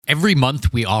Every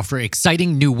month, we offer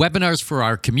exciting new webinars for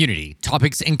our community.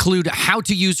 Topics include how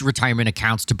to use retirement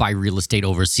accounts to buy real estate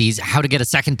overseas, how to get a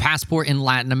second passport in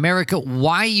Latin America,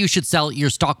 why you should sell your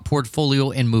stock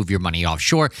portfolio and move your money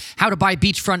offshore, how to buy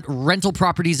beachfront rental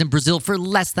properties in Brazil for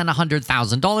less than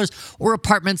 $100,000, or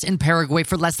apartments in Paraguay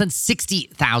for less than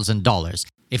 $60,000.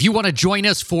 If you want to join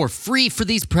us for free for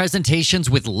these presentations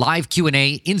with live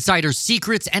Q&A, insider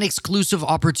secrets, and exclusive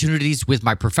opportunities with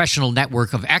my professional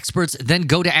network of experts, then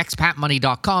go to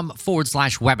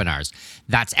expatmoney.com/webinars.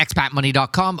 That's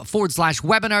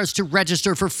expatmoney.com/webinars to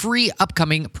register for free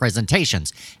upcoming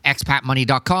presentations.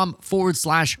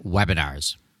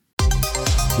 expatmoney.com/webinars.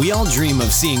 We all dream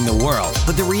of seeing the world,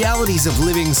 but the realities of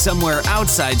living somewhere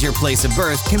outside your place of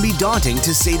birth can be daunting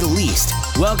to say the least.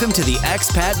 Welcome to the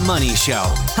Expat Money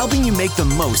Show, helping you make the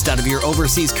most out of your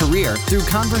overseas career through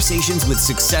conversations with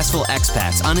successful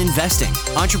expats on investing,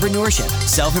 entrepreneurship,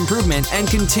 self-improvement, and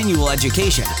continual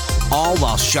education, all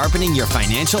while sharpening your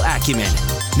financial acumen.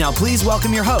 Now please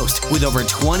welcome your host, with over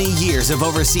 20 years of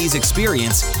overseas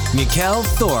experience, Mikkel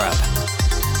Thorup.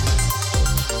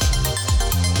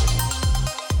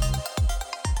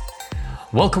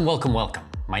 Welcome.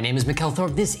 My name is Mikkel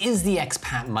Thorup. This is the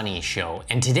Expat Money Show,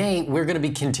 and today we're going to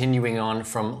be continuing on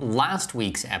from last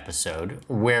week's episode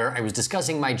where I was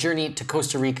discussing my journey to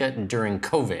Costa Rica during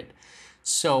COVID.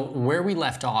 So where we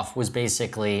left off was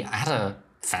basically, I had a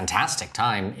fantastic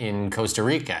time in Costa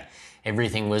Rica.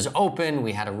 Everything was open,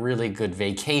 we had a really good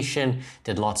vacation,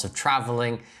 did lots of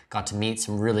traveling, got to meet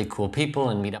some really cool people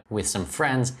and meet up with some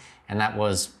friends, and that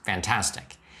was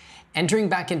fantastic. Entering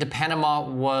back into Panama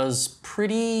was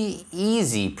pretty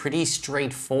easy, pretty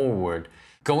straightforward.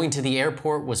 Going to the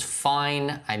airport was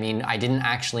fine. I mean, I didn't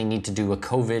actually need to do a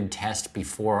COVID test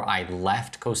before I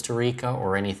left Costa Rica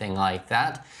or anything like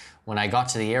that. When I got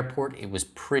to the airport, it was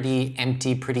pretty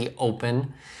empty, pretty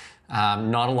open.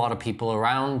 Not a lot of people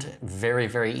around. Very,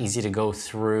 very easy to go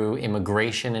through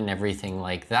immigration and everything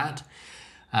like that.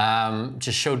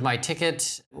 Just showed my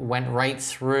ticket, went right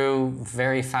through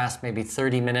very fast, maybe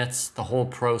 30 minutes, the whole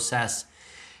process.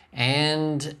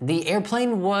 And the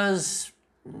airplane was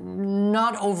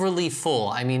not overly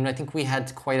full. I mean, I think we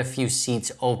had quite a few seats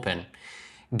open.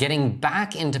 Getting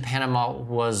back into Panama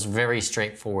was very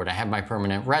straightforward. I have my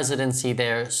permanent residency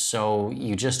there, so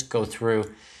you just go through,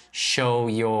 show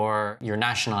your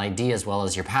national ID as well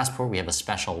as your passport. We have a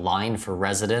special line for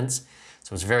residents,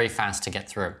 so it's very fast to get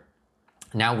through.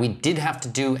 Now, we did have to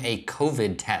do a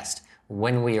COVID test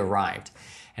when we arrived.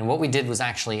 And what we did was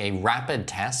actually a rapid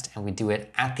test, and we do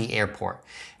it at the airport.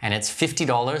 And it's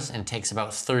 $50 and takes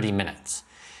about 30 minutes.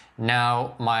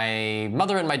 Now, my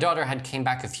mother and my daughter came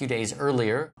back a few days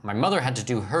earlier. My mother had to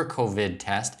do her COVID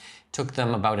test. Took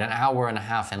them about an hour and a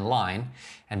half in line.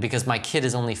 And because my kid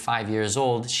is only 5 years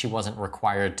old, she wasn't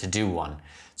required to do one.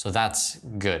 So that's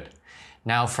good.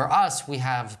 Now, for us, we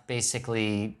have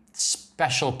basically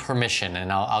special permission,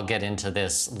 and I'll get into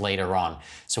this later on.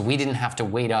 So we didn't have to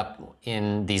wait up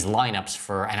in these lineups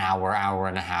for an hour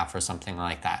and a half or something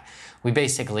like that. We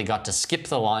basically got to skip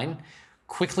the line,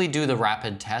 quickly do the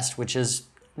rapid test, which is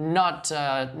not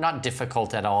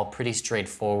difficult at all, pretty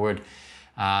straightforward,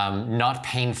 not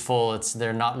painful.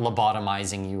 They're not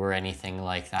lobotomizing you or anything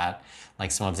like that, like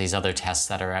some of these other tests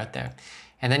that are out there.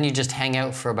 And then you just hang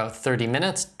out for about 30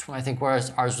 minutes. I think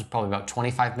ours was probably about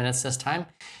 25 minutes this time.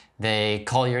 They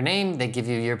call your name, they give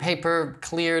you your paper,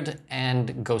 cleared,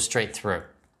 and go straight through.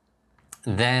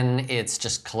 Then it's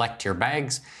just collect your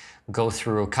bags, go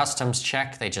through a customs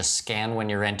check. They just scan when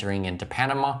you're entering into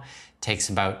Panama. Takes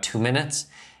about 2 minutes,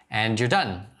 and you're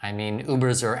done. I mean,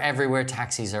 Ubers are everywhere,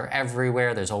 taxis are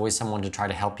everywhere. There's always someone to try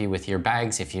to help you with your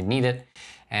bags if you need it.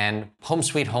 And home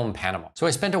sweet home Panama. So I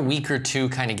spent a week or two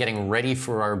kind of getting ready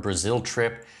for our Brazil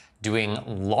trip, doing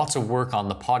lots of work on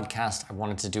the podcast. I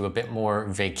wanted to do a bit more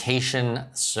vacation,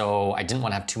 so I didn't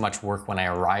want to have too much work when I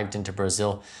arrived into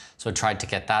Brazil. So I tried to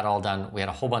get that all done. We had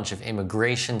a whole bunch of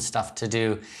immigration stuff to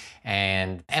do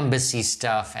and embassy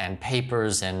stuff and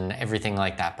papers and everything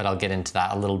like that. But I'll get into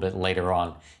that a little bit later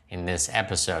on in this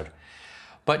episode.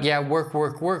 But yeah, work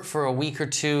for a week or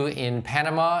two in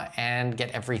Panama and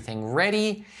get everything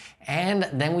ready. And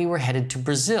then we were headed to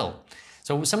Brazil.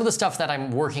 So some of the stuff that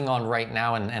I'm working on right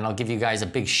now, and I'll give you guys a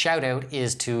big shout out,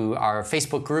 is to our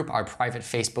Facebook group. Our private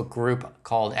Facebook group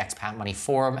called Expat Money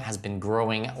Forum has been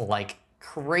growing like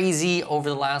crazy over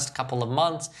the last couple of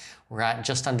months. We're at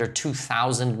just under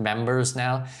 2,000 members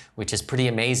now, which is pretty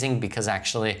amazing because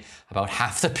actually about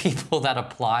half the people that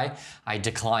apply, I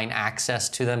decline access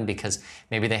to them because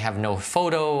maybe they have no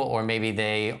photo, or maybe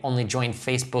they only joined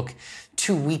Facebook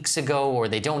 2 weeks ago, or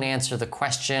they don't answer the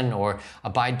question or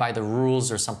abide by the rules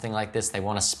or something like this. They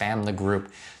want to spam the group.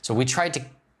 So we tried to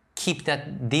keep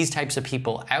these types of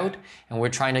people out, and we're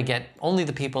trying to get only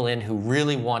the people in who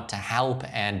really want to help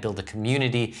and build a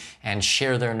community and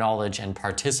share their knowledge and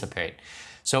participate.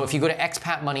 So if you go to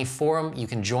Expat Money Forum, you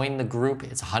can join the group.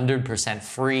 It's 100%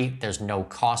 free. There's no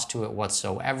cost to it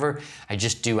whatsoever. I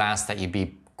just do ask that you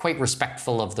be quite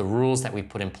respectful of the rules that we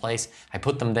put in place. I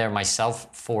put them there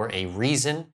myself for a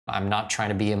reason. I'm not trying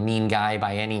to be a mean guy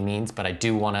by any means, but I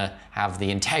do want to have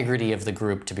the integrity of the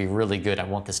group to be really good. I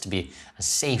want this to be a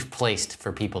safe place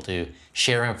for people to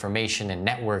share information and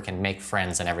network and make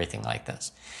friends and everything like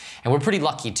this. And we're pretty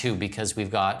lucky too, because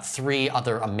we've got 3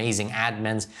 other amazing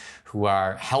admins who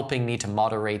are helping me to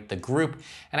moderate the group.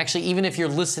 And actually, even if you're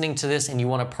listening to this and you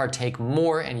want to partake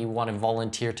more and you want to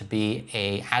volunteer to be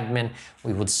an admin,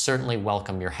 we would certainly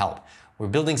welcome your help. We're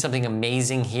building something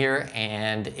amazing here,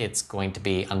 and it's going to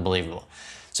be unbelievable.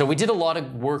 So we did a lot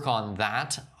of work on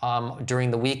that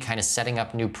during the week, kind of setting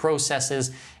up new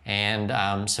processes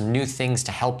and some new things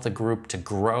to help the group to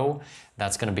grow.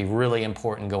 That's going to be really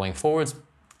important going forwards.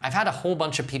 I've had a whole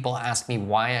bunch of people ask me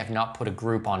why I have not put a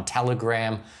group on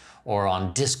Telegram or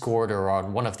on Discord or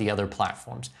on one of the other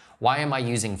platforms. Why am I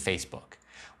using Facebook?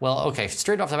 Well, okay,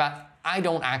 straight off the bat, I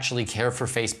don't actually care for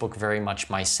Facebook very much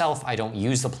myself. I don't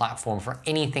use the platform for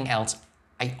anything else.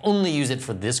 I only use it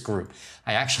for this group.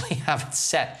 I actually have it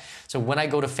set. So when I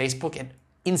go to Facebook, it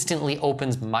instantly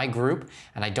opens my group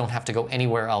and I don't have to go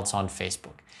anywhere else on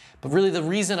Facebook. But really the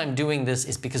reason I'm doing this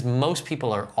is because most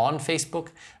people are on Facebook,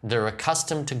 they're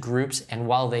accustomed to groups, and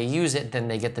while they use it, then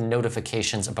they get the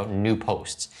notifications about new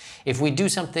posts. If we do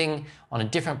something on a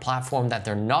different platform that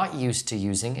they're not used to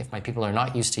using, if my people are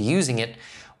not used to using it,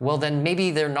 well then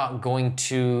maybe they're not going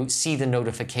to see the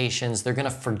notifications, they're gonna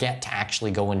forget to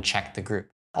actually go and check the group.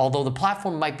 Although the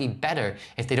platform might be better,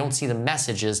 if they don't see the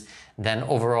messages, then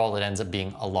overall it ends up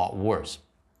being a lot worse.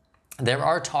 There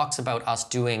are talks about us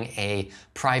doing a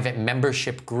private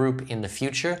membership group in the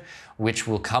future, which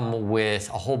will come with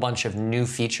a whole bunch of new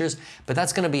features, but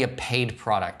that's going to be a paid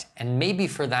product. And maybe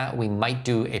for that, we might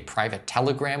do a private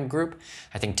Telegram group.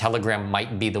 I think Telegram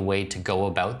might be the way to go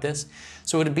about this.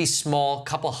 So it would be small,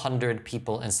 couple hundred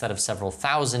people instead of several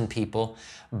thousand people,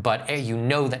 but you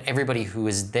know that everybody who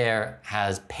is there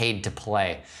has paid to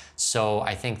play. So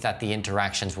I think that the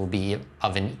interactions will be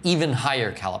of an even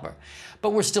higher caliber.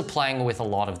 But we're still playing with a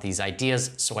lot of these ideas,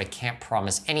 so I can't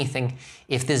promise anything.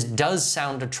 If this does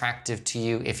sound attractive to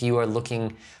you, if you are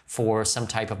looking for some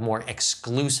type of more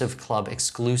exclusive club,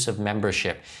 exclusive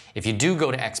membership, if you do go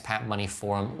to Expat Money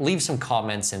Forum, leave some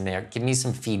comments in there, give me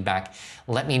some feedback,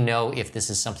 let me know if this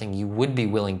is something you would be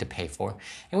willing to pay for.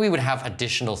 And we would have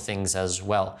additional things as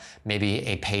well, maybe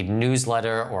a paid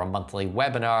newsletter or a monthly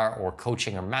webinar or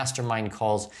coaching or mastermind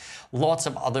calls, lots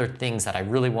of other things that I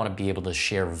really want to be able to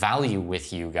share value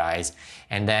with you guys,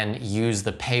 and then use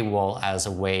the paywall as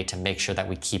a way to make sure that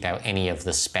we keep out any of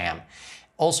the spam.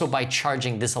 Also, by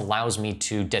charging, this allows me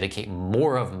to dedicate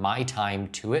more of my time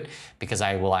to it because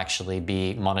I will actually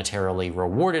be monetarily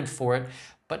rewarded for it.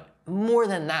 But more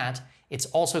than that, it's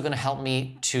also going to help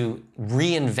me to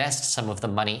reinvest some of the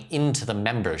money into the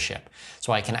membership.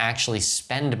 So I can actually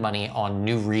spend money on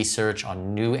new research,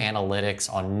 on new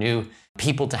analytics, on new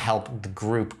people to help the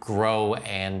group grow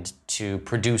and to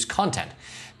produce content.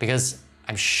 Because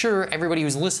I'm sure everybody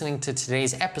who's listening to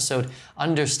today's episode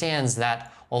understands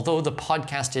that although the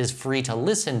podcast is free to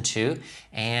listen to,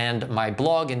 and my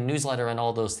blog and newsletter and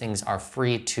all those things are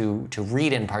free to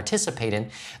read and participate in,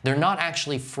 they're not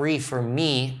actually free for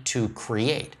me to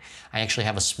create. I actually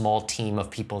have a small team of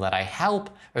people that I help,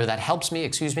 or that helps me,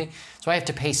 excuse me. So I have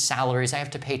to pay salaries, I have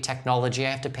to pay technology,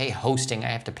 I have to pay hosting, I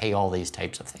have to pay all these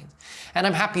types of things. And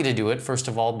I'm happy to do it, first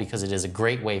of all, because it is a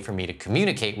great way for me to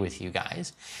communicate with you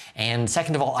guys. And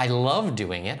second of all, I love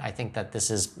doing it. I think that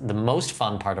this is the most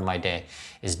fun part of my day,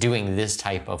 is doing this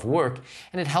type of work.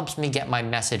 And it helps me get my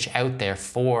message out there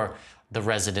for the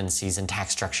residencies and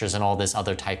tax structures and all this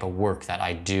other type of work that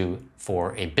I do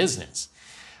for a business.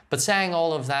 But saying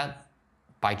all of that,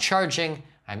 by charging,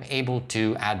 I'm able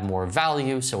to add more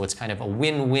value, so it's kind of a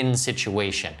win-win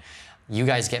situation. You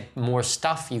guys get more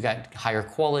stuff, you get higher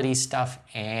quality stuff,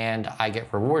 and I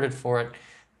get rewarded for it.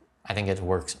 I think it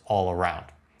works all around.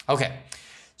 Okay,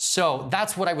 so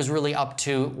that's what I was really up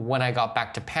to when I got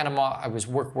back to Panama. I was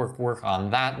work on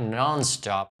that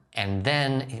nonstop. And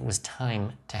then it was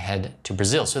time to head to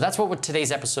Brazil. So that's what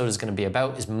today's episode is going to be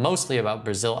about, is mostly about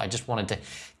Brazil. I just wanted to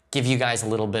give you guys a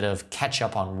little bit of catch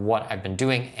up on what I've been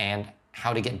doing and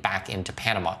how to get back into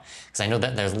Panama. Because I know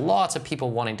that there's lots of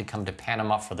people wanting to come to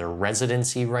Panama for their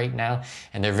residency right now,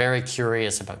 and they're very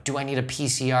curious about, do I need a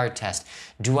PCR test?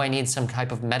 Do I need some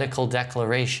type of medical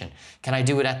declaration? Can I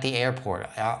do it at the airport?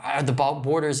 Are the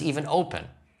borders even open?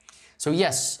 So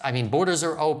yes, I mean, borders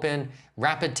are open,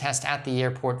 rapid test at the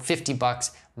airport, 50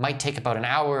 bucks, might take about an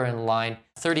hour in line,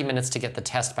 30 minutes to get the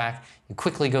test back. You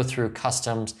quickly go through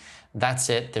customs. That's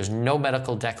it. There's no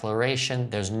medical declaration.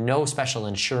 There's no special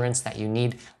insurance that you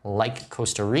need, like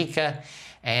Costa Rica.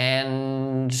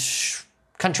 And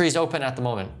country's open at the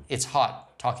moment. It's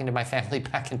hot. Talking to my family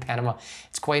back in Panama,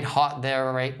 it's quite hot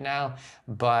there right now,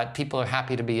 but people are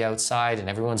happy to be outside and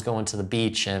everyone's going to the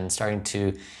beach and starting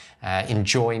to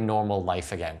enjoy normal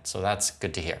life again. So that's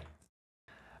good to hear.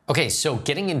 Okay, so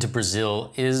getting into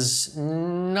Brazil is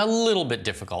a little bit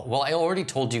difficult. Well, I already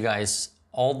told you guys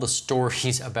all the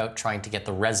stories about trying to get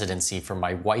the residency for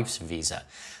my wife's visa.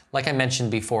 Like I mentioned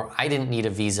before, I didn't need a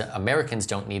visa. Americans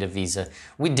don't need a visa.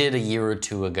 We did a year or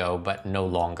two ago, but no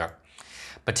longer.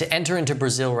 But to enter into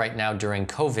Brazil right now during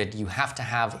COVID, you have to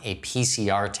have a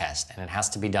PCR test, and it has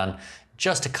to be done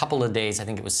just a couple of days. I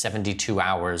think it was 72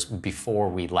 hours before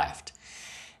we left.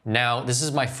 Now, this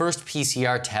is my first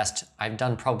PCR test. I've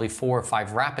done probably 4 or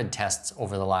 5 rapid tests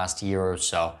over the last year or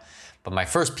so, but my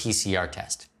first PCR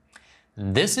test.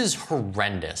 This is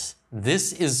horrendous.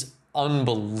 This is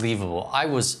unbelievable. I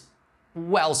was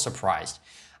well surprised.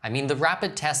 I mean, the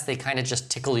rapid test, they kind of just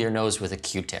tickle your nose with a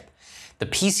Q-tip. The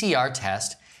PCR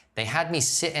test, they had me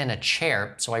sit in a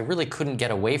chair, so I really couldn't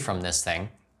get away from this thing.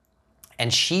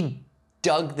 And she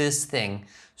dug this thing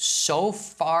so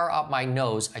far up my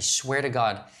nose, I swear to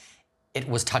God, it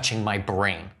was touching my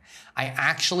brain. I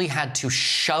actually had to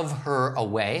shove her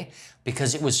away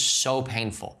because it was so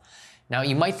painful. Now,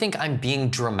 you might think I'm being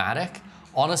dramatic.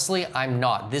 Honestly, I'm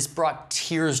not. This brought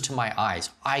tears to my eyes.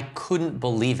 I couldn't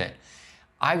believe it.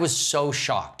 I was so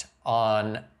shocked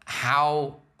on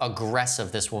how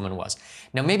aggressive this woman was.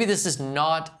 Now, maybe this is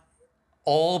not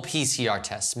all PCR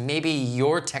tests. Maybe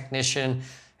your technician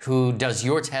who does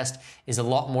your test is a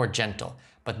lot more gentle.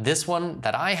 But this one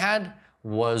that I had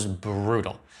was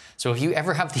brutal. So if you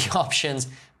ever have the options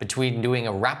between doing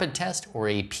a rapid test or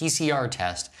a PCR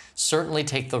test, certainly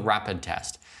take the rapid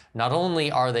test. Not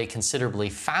only are they considerably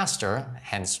faster,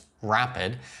 hence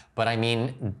rapid, but I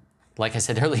mean, like I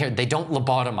said earlier, they don't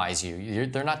lobotomize you.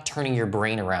 They're not turning your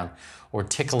brain around or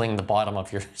tickling the bottom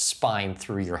of your spine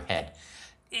through your head.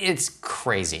 It's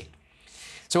crazy.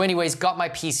 So anyways, got my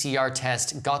PCR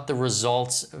test, got the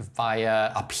results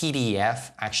via a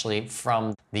PDF, actually,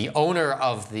 from the owner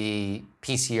of the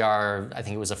PCR. I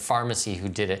think it was a pharmacy who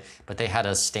did it, but they had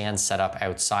a stand set up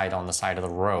outside on the side of the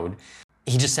road.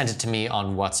 He just sent it to me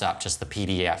on WhatsApp, just the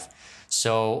PDF.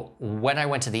 So when I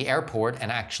went to the airport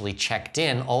and actually checked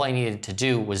in, all I needed to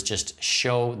do was just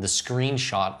show the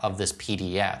screenshot of this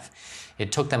PDF.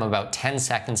 It took them about 10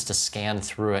 seconds to scan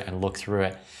through it and look through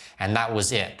it. And that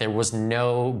was it. There was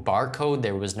no barcode,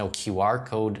 there was no QR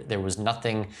code, there was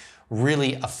nothing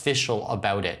really official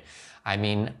about it. I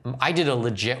mean, I did a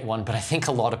legit one, but I think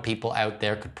a lot of people out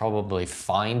there could probably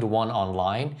find one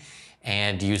online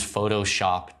and use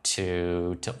Photoshop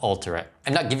to alter it.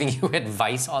 I'm not giving you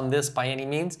advice on this by any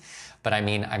means, but I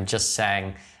mean, I'm just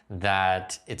saying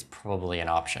that it's probably an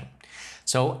option.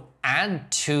 So add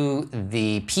to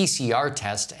the PCR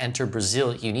test to enter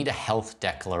Brazil, you need a health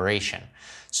declaration.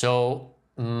 So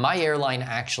my airline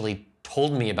actually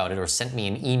told me about it or sent me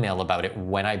an email about it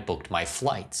when I booked my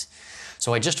flights.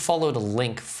 So I just followed a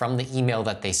link from the email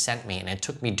that they sent me and it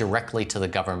took me directly to the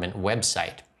government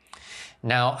website.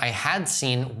 Now, I had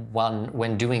seen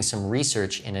when doing some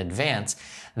research in advance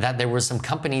that there were some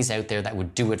companies out there that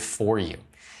would do it for you.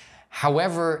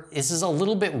 However, this is a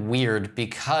little bit weird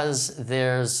because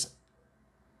there's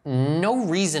no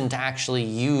reason to actually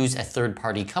use a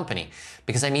third-party company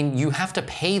because, I mean, you have to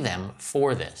pay them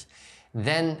for this.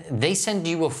 Then they send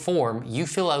you a form, you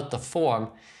fill out the form,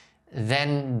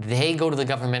 then they go to the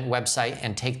government website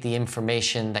and take the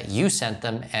information that you sent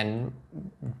them and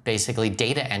basically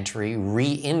data entry,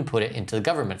 re-input it into the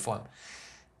government form.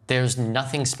 There's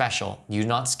nothing special. You're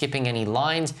not skipping any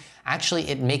lines. Actually,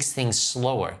 it makes things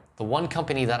slower. The one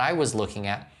company that I was looking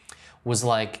at was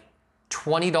like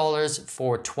 $20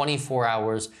 for 24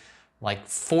 hours, like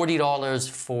 $40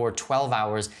 for 12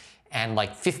 hours, and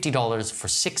like $50 for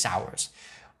 6 hours,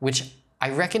 which I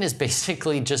reckon is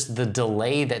basically just the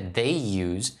delay that they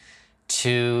use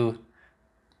to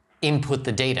input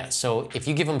the data. So if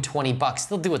you give them 20 bucks,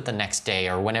 they'll do it the next day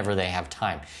or whenever they have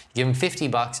time. You give them 50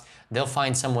 bucks, they'll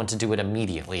find someone to do it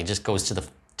immediately. It just goes to the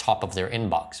top of their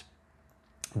inbox.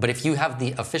 But if you have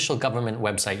the official government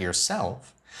website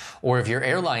yourself, or if your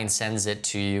airline sends it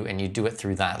to you and you do it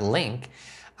through that link,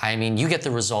 I mean, you get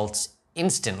the results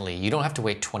instantly. You don't have to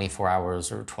wait 24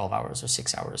 hours or 12 hours or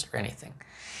 6 hours or anything.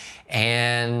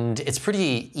 And it's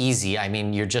pretty easy. I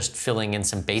mean, you're just filling in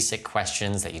some basic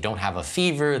questions that you don't have a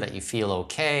fever, that you feel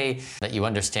okay, that you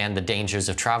understand the dangers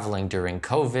of traveling during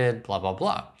COVID, blah, blah,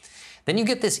 blah. Then you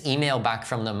get this email back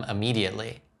from them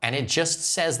immediately, and it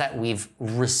just says that we've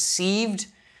received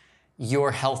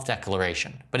your health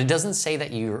declaration, but it doesn't say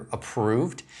that you're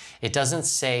approved. It doesn't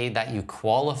say that you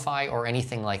qualify or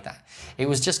anything like that. It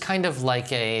was just kind of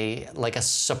like a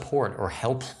support or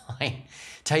helpline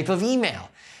type of email.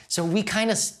 So we kind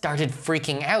of started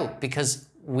freaking out because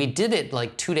we did it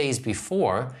like 2 days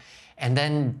before, and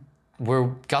then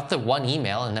got the one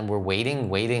email, and then we're waiting,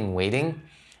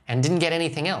 and didn't get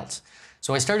anything else.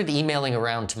 So I started emailing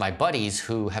around to my buddies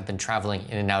who have been traveling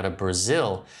in and out of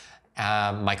Brazil.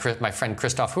 My friend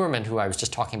Christoph Hurman, who I was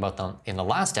just talking about in the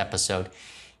last episode,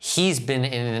 he's been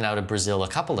in and out of Brazil a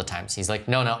couple of times. He's like,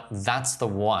 no, that's the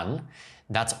one.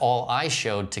 That's all I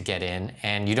showed to get in,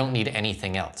 and you don't need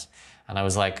anything else. And I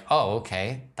was like, oh,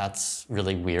 okay, that's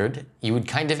really weird. You would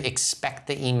kind of expect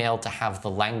the email to have the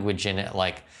language in it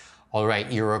like, all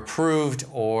right, you're approved,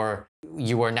 or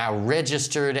you are now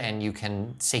registered and you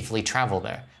can safely travel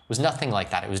there. It was nothing like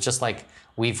that. It was just like,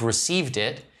 we've received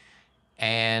it,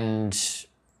 and,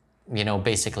 you know,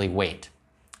 basically wait.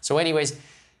 So anyways,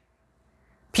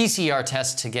 PCR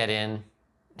test to get in,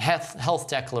 health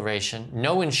declaration,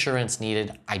 no insurance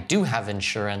needed. I do have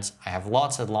insurance. I have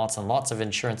lots and lots and lots of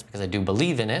insurance because I do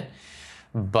believe in it,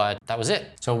 but that was it.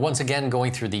 So once again,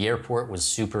 going through the airport was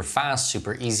super fast,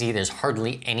 super easy. There's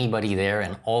hardly anybody there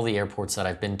in all the airports that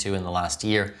I've been to in the last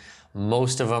year.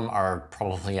 Most of them are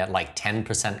probably at like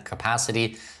 10%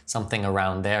 capacity, something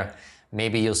around there.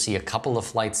 Maybe you'll see a couple of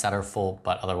flights that are full,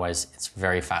 but otherwise it's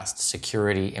very fast.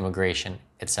 Security, immigration,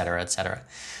 etc., etc.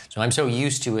 So I'm so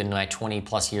used to, in my 20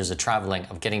 plus years of traveling,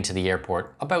 of getting to the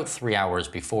airport about 3 hours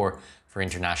before for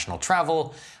international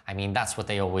travel. I mean, that's what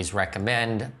they always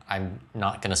recommend. I'm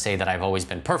not gonna say that I've always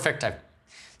been perfect. I've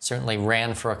certainly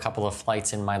ran for a couple of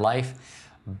flights in my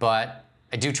life, but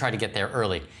I do try to get there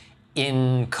early.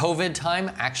 In COVID time,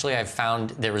 actually, I've found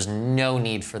there is no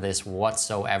need for this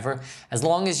whatsoever. As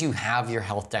long as you have your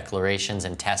health declarations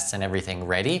and tests and everything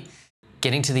ready,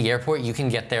 getting to the airport, you can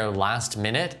get there last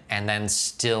minute and then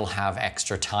still have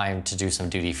extra time to do some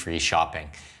duty-free shopping.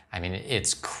 I mean,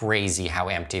 it's crazy how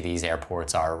empty these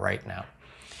airports are right now.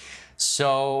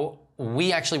 So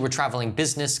we actually were traveling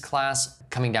business class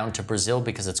coming down to Brazil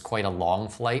because it's quite a long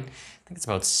flight. I think it's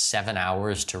about 7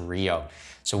 hours to Rio.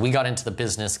 So we got into the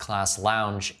business class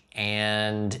lounge,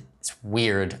 and it's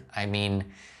weird. I mean,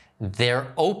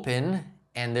 they're open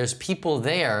and there's people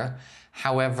there.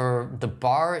 However, the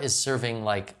bar is serving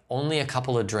like only a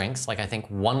couple of drinks, like I think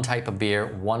one type of beer,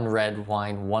 one red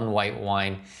wine, one white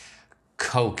wine,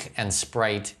 Coke and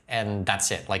Sprite, and that's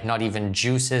it. Like not even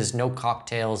juices, no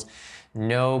cocktails,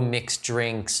 no mixed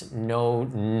drinks, no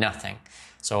nothing.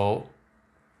 So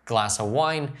glass of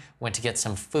wine, went to get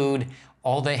some food.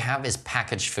 All they have is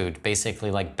packaged food, basically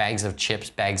like bags of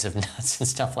chips, bags of nuts and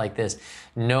stuff like this.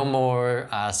 No more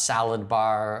salad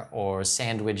bar or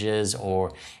sandwiches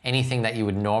or anything that you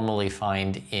would normally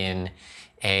find in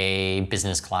a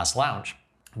business class lounge.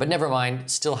 But never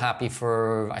mind, still happy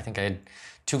for, I think I had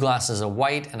 2 glasses of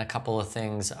white and a couple of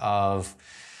things of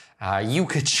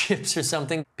yuca chips or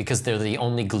something, because they're the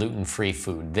only gluten-free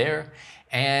food there.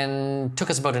 And took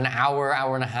us about an hour,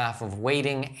 hour and a half of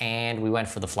waiting, and we went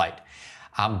for the flight.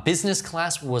 Business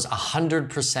class was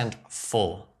 100%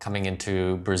 full coming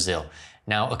into Brazil.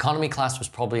 Now, economy class was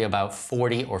probably about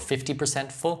 40 or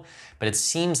 50% full, but it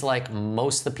seems like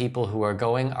most of the people who are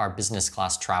going are business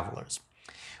class travelers.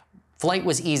 Flight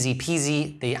was easy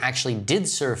peasy. They actually did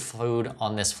serve food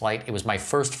on this flight. It was my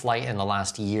first flight in the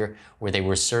last year where they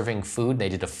were serving food. They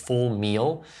did a full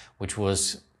meal, which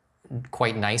was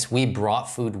quite nice. We brought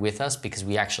food with us because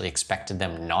we actually expected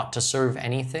them not to serve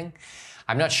anything.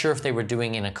 I'm not sure if they were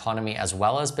doing in economy as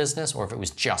well as business or if it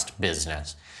was just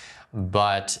business,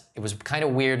 but it was kind of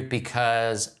weird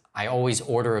because I always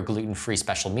order a gluten-free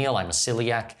special meal. I'm a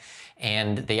celiac,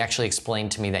 and they actually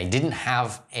explained to me they didn't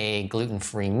have a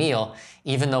gluten-free meal,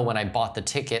 even though when I bought the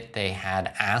ticket, they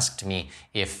had asked me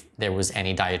if there was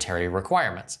any dietary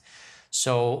requirements.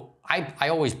 So I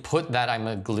always put that I'm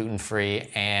a gluten-free,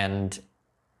 and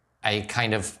I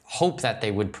kind of hope that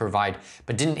they would provide,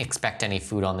 but didn't expect any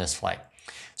food on this flight.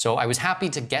 So I was happy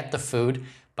to get the food,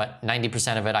 but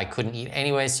 90% of it I couldn't eat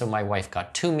anyway, so my wife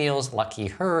got 2 meals. Lucky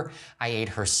her, I ate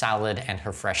her salad and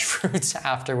her fresh fruits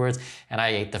afterwards, and I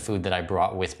ate the food that I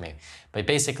brought with me. But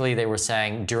basically they were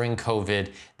saying during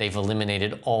COVID, they've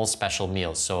eliminated all special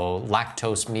meals. So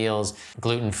lactose meals,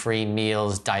 gluten-free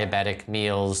meals, diabetic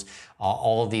meals,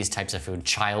 all of these types of food,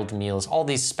 child meals, all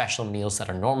these special meals that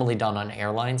are normally done on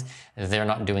airlines, they're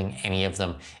not doing any of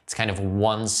them. It's kind of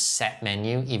one set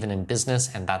menu, even in business,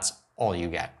 and that's all you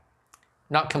get.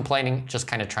 Not complaining, just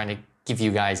kind of trying to give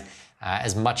you guys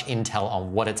as much intel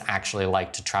on what it's actually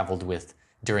like to travel with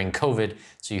during COVID,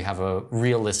 so you have a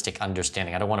realistic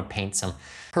understanding. I don't want to paint some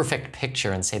perfect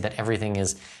picture and say that everything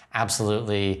is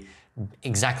absolutely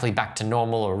exactly back to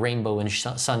normal or rainbow and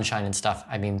sunshine and stuff.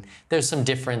 I mean, there's some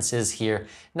differences here.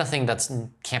 Nothing that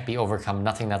can't be overcome,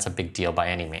 nothing that's a big deal by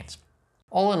any means.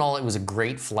 All in all, it was a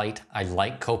great flight. I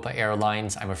like Copa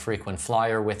Airlines. I'm a frequent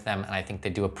flyer with them, and I think they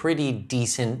do a pretty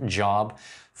decent job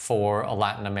for a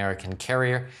Latin American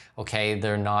carrier. Okay,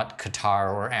 they're not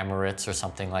Qatar or Emirates or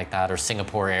something like that, or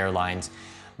Singapore Airlines,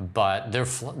 but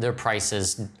their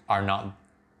prices are not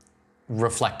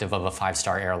reflective of a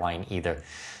 5-star airline either.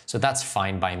 So that's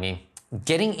fine by me.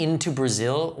 Getting into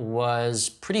Brazil was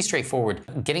pretty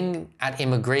straightforward. Getting at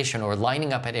immigration or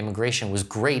lining up at immigration was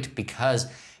great because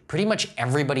pretty much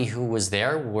everybody who was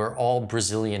there were all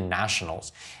Brazilian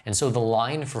nationals. And so the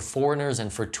line for foreigners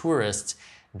and for tourists,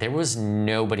 there was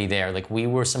nobody there. Like, we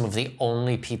were some of the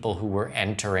only people who were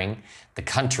entering the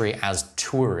country as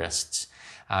tourists.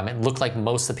 It looked like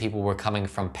most of the people were coming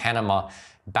from Panama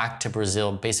back to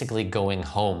Brazil, basically going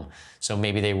home. So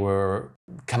maybe they were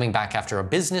coming back after a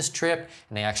business trip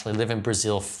and they actually live in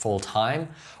Brazil full time.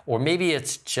 Or maybe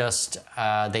it's just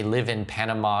they live in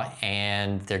Panama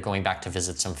and they're going back to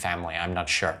visit some family. I'm not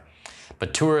sure.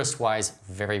 But tourist-wise,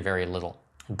 very, very little.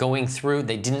 Going through,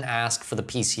 they didn't ask for the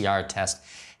PCR test.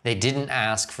 They didn't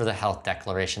ask for the health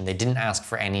declaration. They didn't ask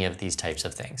for any of these types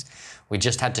of things. We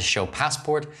just had to show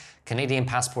passport, Canadian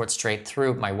passport straight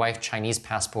through. My wife, Chinese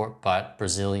passport, but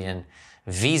Brazilian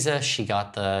visa. She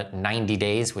got the 90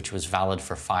 days, which was valid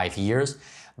for 5 years,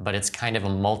 but it's kind of a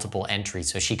multiple entry.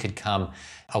 So she could come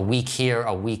a week here,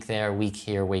 a week there, a week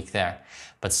here, a week there.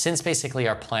 But since basically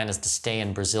our plan is to stay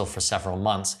in Brazil for several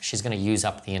months, she's going to use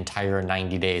up the entire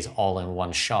 90 days all in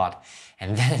one shot.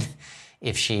 And then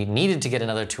if she needed to get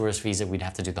another tourist visa, we'd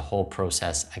have to do the whole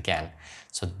process again.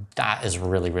 So that is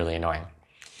really, really annoying.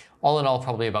 All in all,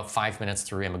 probably about 5 minutes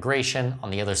through immigration. On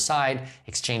the other side,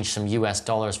 exchange some US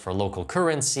dollars for local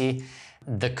currency.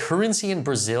 The currency in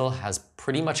Brazil has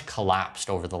pretty much collapsed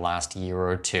over the last year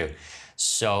or two.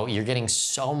 So you're getting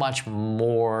so much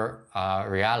more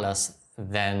reais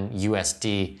than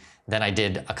USD than I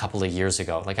did a couple of years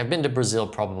ago. Like, I've been to Brazil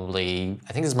probably,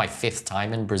 I think this is my 5th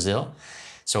time in Brazil.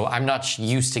 So I'm not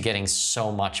used to getting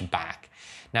so much back.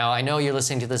 Now, I know you're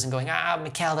listening to this and going,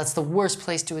 Mikkel, that's the worst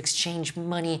place to exchange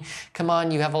money. Come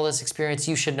on, you have all this experience.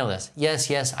 You should know this.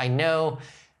 Yes, I know.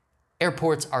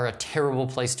 Airports are a terrible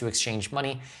place to exchange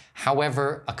money.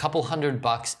 However, a couple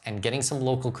 $100 and getting some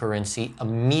local currency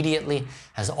immediately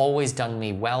has always done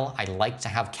me well. I like to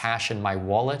have cash in my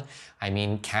wallet. I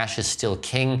mean, cash is still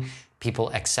king. People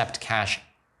accept cash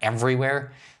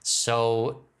everywhere.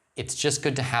 So it's just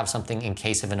good to have something in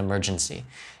case of an emergency.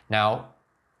 Now,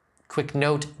 quick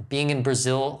note, being in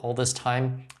Brazil all this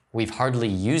time, we've hardly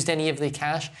used any of the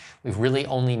cash. We've really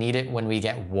only need it when we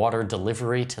get water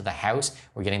delivery to the house.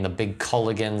 We're getting the big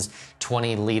Culligans,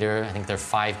 20 liter, I think they're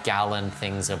 5-gallon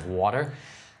things of water.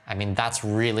 I mean, that's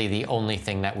really the only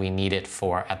thing that we need it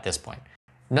for at this point.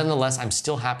 Nonetheless, I'm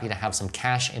still happy to have some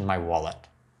cash in my wallet.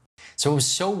 So it was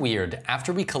so weird.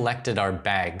 After we collected our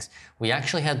bags, we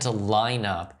actually had to line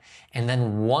up, and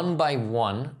then one by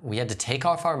one, we had to take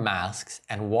off our masks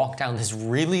and walk down this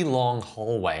really long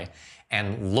hallway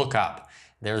and look up.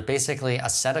 There's basically a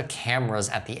set of cameras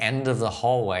at the end of the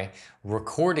hallway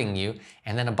recording you,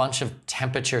 and then a bunch of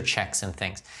temperature checks and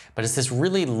things. But it's this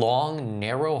really long,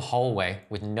 narrow hallway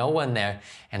with no one there,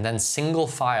 and then single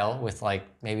file with like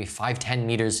maybe 5-10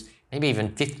 meters, maybe even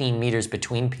 15 meters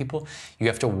between people. You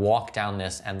have to walk down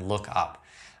this and look up.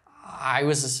 I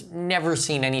was never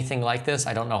seen anything like this.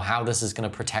 I don't know how this is going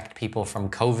to protect people from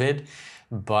COVID,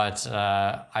 but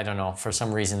I don't know. For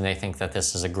some reason, they think that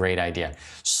this is a great idea.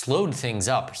 Slowed things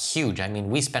up huge. I mean,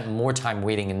 we spent more time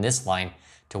waiting in this line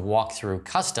to walk through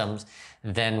customs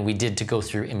than we did to go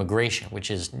through immigration, which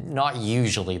is not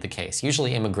usually the case.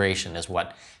 Usually immigration is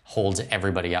what holds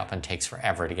everybody up and takes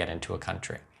forever to get into a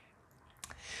country.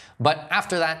 But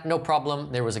after that, no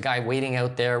problem. There was a guy waiting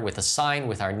out there with a sign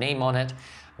with our name on it.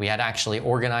 We had actually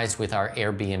organized with our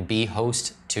Airbnb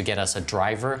host to get us a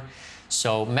driver.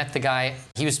 So met the guy,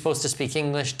 he was supposed to speak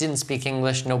English, didn't speak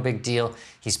English, no big deal.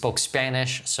 He spoke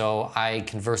Spanish, so I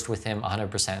conversed with him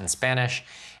 100% in Spanish,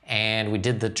 and we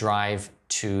did the drive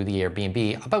to the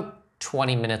Airbnb about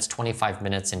 20 minutes, 25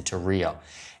 minutes into Rio.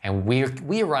 And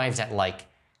we arrived at like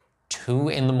 2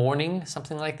 in the morning,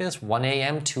 something like this, 1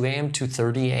 a.m., 2 a.m.,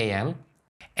 2:30 a.m.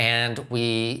 And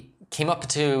we came up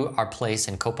to our place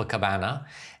in Copacabana,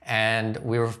 and it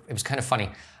was kind of funny.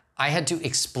 I had to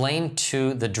explain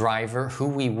to the driver who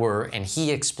we were, and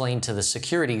he explained to the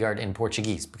security guard in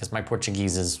Portuguese, because my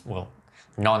Portuguese is, well,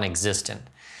 non-existent.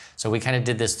 So we kind of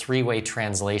did this 3-way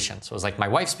translation. So it was like my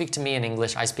wife speaks to me in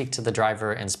English, I speak to the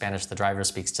driver in Spanish, the driver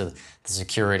speaks to the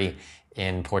security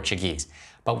in Portuguese.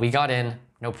 But we got in,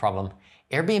 no problem.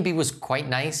 Airbnb was quite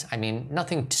nice. I mean,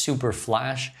 nothing super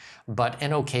flash, but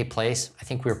an okay place. I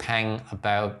think we were paying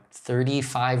about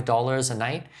 $35 a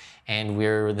night, and we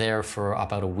were there for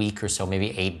about a week or so,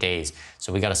 maybe 8 days.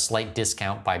 So we got a slight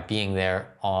discount by being there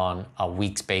on a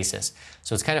week's basis.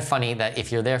 So it's kind of funny that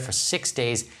if you're there for 6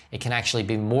 days, it can actually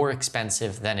be more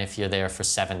expensive than if you're there for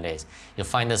 7 days. You'll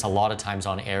find this a lot of times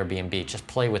on Airbnb. Just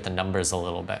play with the numbers a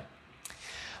little bit.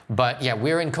 But yeah,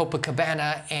 we're in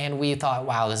Copacabana, and we thought,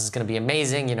 wow, this is gonna be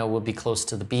amazing. You know, we'll be close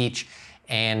to the beach.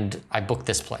 And I booked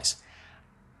this place.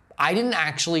 I didn't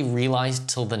actually realize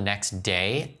till the next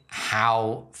day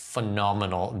how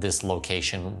phenomenal this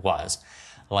location was.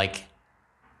 Like,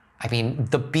 I mean,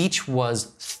 the beach was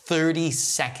 30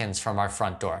 seconds from our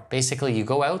front door. Basically, you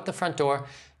go out the front door,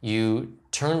 you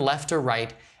turn left or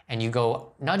right, and you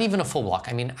go not even a full block,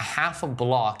 I mean, a half a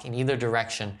block in either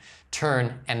direction,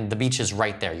 turn, and the beach is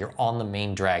right there. You're on the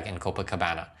main drag in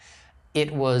Copacabana.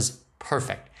 It was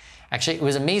perfect. Actually, it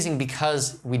was amazing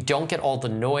because we don't get all the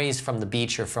noise from the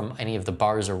beach or from any of the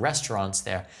bars or restaurants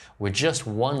there. We're just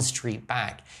one street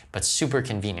back, but super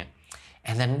convenient.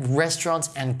 And then restaurants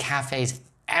and cafes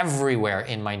everywhere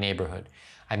in my neighborhood.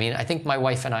 I mean, I think my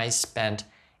wife and I spent,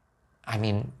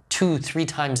 2-3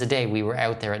 times a day we were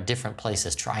out there at different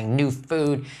places, trying new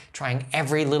food, trying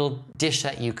every little dish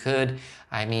that you could.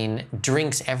 I mean,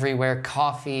 drinks everywhere,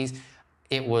 coffees.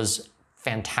 It was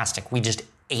fantastic. We just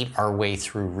ate our way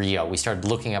through Rio. We started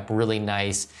looking up really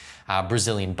nice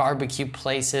Brazilian barbecue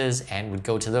places and would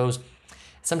go to those.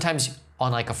 Sometimes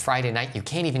on like a Friday night, you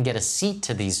can't even get a seat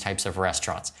to these types of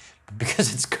restaurants. But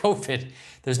because it's COVID,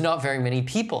 there's not very many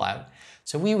people out.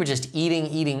 So we were just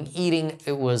eating.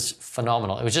 It was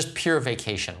phenomenal. It was just pure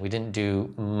vacation. We didn't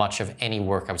do much of any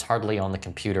work. I was hardly on the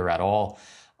computer at all.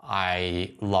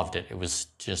 I loved it. It was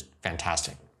just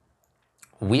fantastic.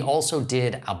 We also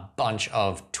did a bunch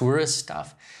of tourist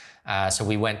stuff. So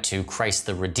we went to Christ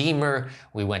the Redeemer,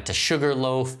 we went to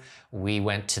Sugarloaf, we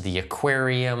went to the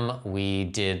aquarium, we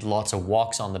did lots of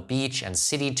walks on the beach and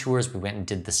city tours. We went and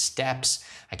did the steps.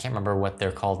 I can't remember what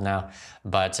they're called now,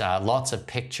 but lots of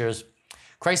pictures.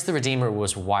 Christ the Redeemer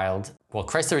was wild. Well,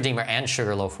 Christ the Redeemer and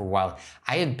Sugarloaf were wild.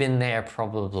 I had been there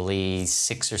probably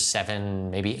 6 or 7,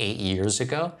 maybe 8 years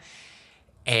ago.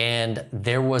 And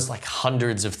there was like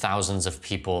hundreds of thousands of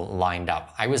people lined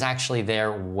up. I was actually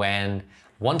there when,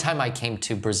 one time I came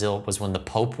to Brazil was when the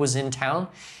Pope was in town,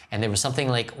 and there was something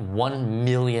like 1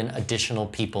 million additional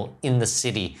people in the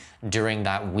city during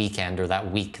that weekend or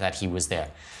that week that he was there.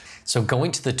 So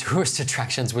going to the tourist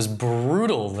attractions was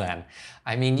brutal then.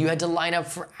 I mean, you had to line up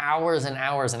for hours and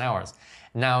hours and hours.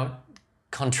 Now,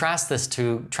 contrast this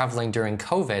to traveling during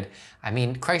COVID. I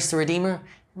mean, Christ the Redeemer,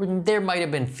 there might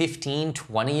have been 15,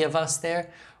 20 of us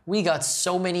there. We got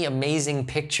so many amazing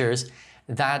pictures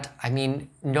that, I mean,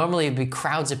 normally it'd be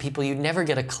crowds of people. You'd never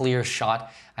get a clear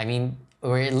shot. I mean,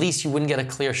 or at least you wouldn't get a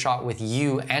clear shot with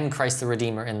you and Christ the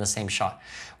Redeemer in the same shot.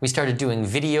 We started doing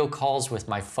video calls with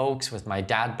my folks, with my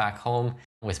dad back home,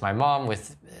 with my mom,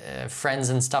 with friends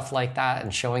and stuff like that,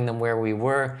 and showing them where we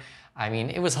were. I mean,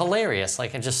 it was hilarious.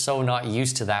 Like, I'm just so not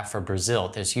used to that for Brazil.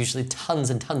 There's usually tons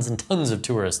and tons and tons of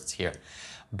tourists here.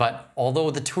 But although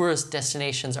the tourist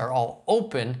destinations are all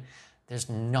open, there's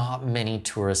not many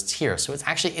tourists here. So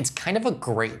it's kind of a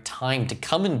great time to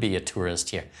come and be a tourist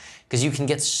here, because you can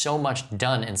get so much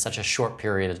done in such a short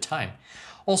period of time.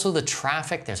 Also, the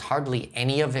traffic, there's hardly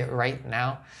any of it right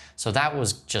now. So that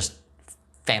was just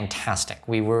fantastic.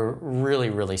 We were really,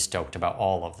 really stoked about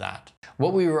all of that.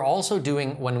 What we were also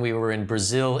doing when we were in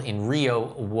Brazil, in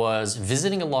Rio, was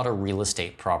visiting a lot of real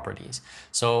estate properties.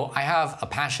 So I have a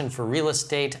passion for real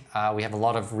estate. We have a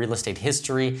lot of real estate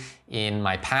history in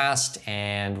my past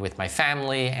and with my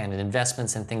family and in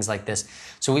investments and things like this.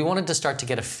 So we wanted to start to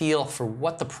get a feel for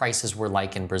what the prices were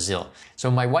like in Brazil.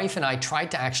 So my wife and I tried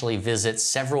to actually visit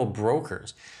several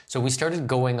brokers. So we started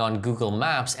going on Google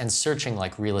Maps and searching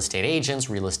like real estate agents,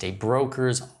 real estate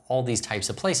brokers, all these types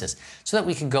of places so that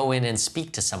we could go in and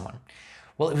speak to someone.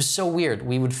 Well, it was so weird.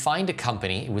 We would find a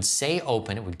company, it would say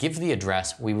open, it would give the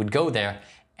address, we would go there,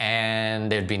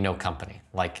 and there'd be no company,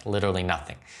 like literally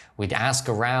nothing. We'd ask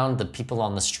around the people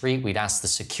on the street, we'd ask the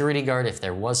security guard if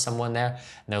there was someone there,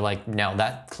 and they're like, no,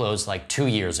 that closed like 2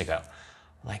 years ago.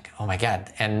 Like, oh my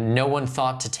God. And no one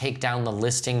thought to take down the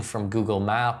listing from Google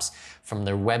Maps, from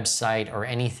their website, or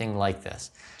anything like this.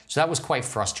 So that was quite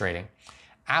frustrating.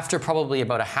 After probably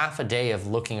about a half a day of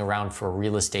looking around for a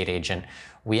real estate agent,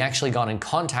 we actually got in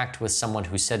contact with someone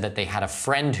who said that they had a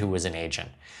friend who was an agent.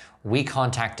 We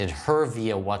contacted her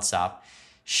via WhatsApp.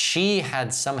 She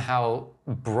had somehow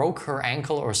broke her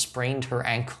ankle or sprained her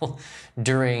ankle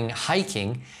during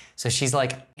hiking. So she's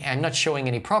like, I'm not showing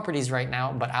any properties right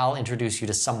now, but I'll introduce you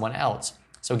to someone else.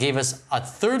 So gave us a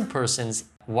third person's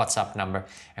WhatsApp number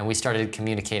and we started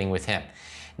communicating with him.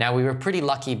 Now we were pretty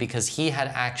lucky because he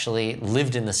had actually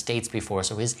lived in the States before,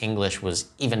 so his English was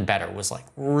even better, was like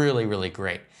really, really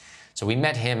great. So we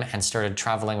met him and started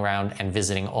traveling around and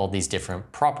visiting all these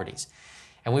different properties.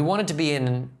 And we wanted to be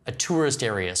in a tourist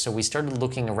area, so we started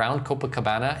looking around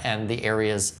Copacabana and the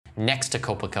areas next to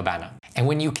Copacabana. And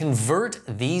when you convert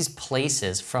these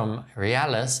places from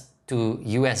reales to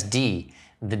USD,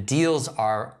 the deals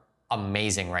are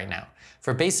amazing right now.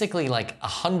 For basically like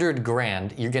 100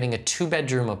 grand, you're getting a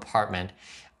 2-bedroom apartment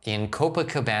in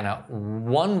Copacabana,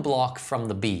 1 block from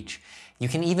the beach. You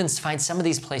can even find some of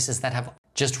these places that have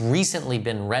just recently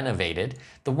been renovated.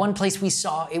 The one place we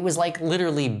saw, it was like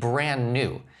literally brand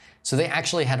new. So they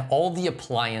actually had all the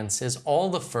appliances, all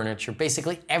the furniture,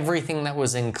 basically everything that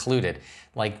was included,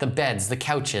 like the beds, the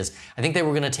couches. I think they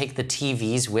were gonna take the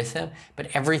TVs with them, but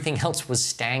everything else was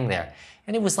staying there.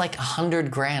 And it was like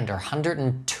 100 grand or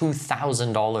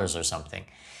 $102,000 or something.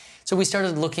 So we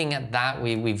started looking at that.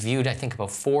 We viewed, I think,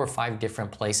 about 4 or 5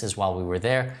 different places while we were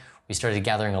there. We started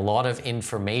gathering a lot of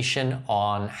information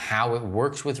on how it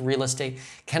works with real estate.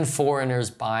 Can foreigners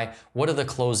buy? What are the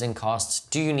closing costs?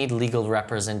 Do you need legal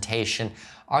representation?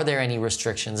 Are there any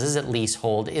restrictions? Is it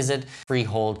leasehold? Is it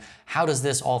freehold? How does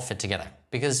this all fit together?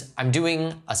 Because I'm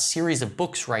doing a series of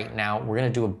books right now. We're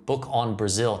going to do a book on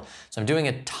Brazil. So I'm doing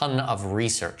a ton of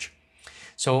research.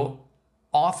 So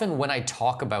often when I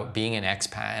talk about being an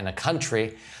expat in a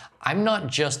country, I'm not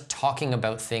just talking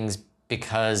about things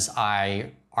because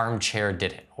I armchair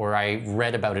did it, or I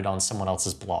read about it on someone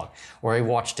else's blog, or I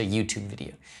watched a YouTube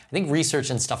video. I think research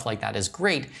and stuff like that is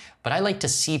great, but I like to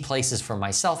see places for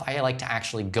myself. I like to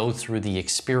actually go through the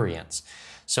experience.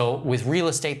 So with real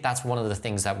estate, that's one of the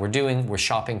things that we're doing. We're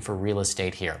shopping for real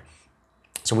estate here.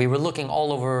 So we were looking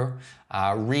all over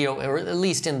Rio, or at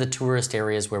least in the tourist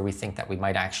areas where we think that we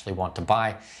might actually want to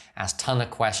buy. Asked a ton of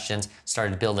questions,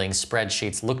 started building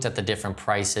spreadsheets, looked at the different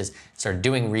prices, started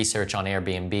doing research on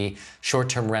Airbnb,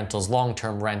 short-term rentals,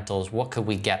 long-term rentals, what could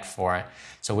we get for it?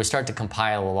 So we start to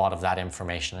compile a lot of that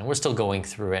information, and we're still going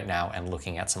through it now and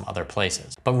looking at some other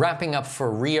places. But wrapping up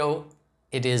for Rio,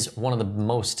 it is one of the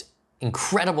most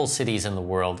incredible cities in the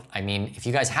world. I mean, if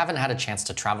you guys haven't had a chance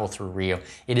to travel through Rio,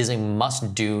 it is a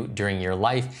must-do during your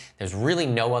life. There's really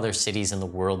no other cities in the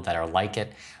world that are like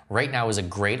it. Right now is a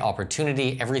great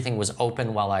opportunity. Everything was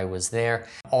open while I was there.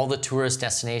 All the tourist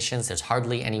destinations, there's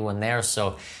hardly anyone there,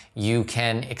 so you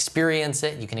can experience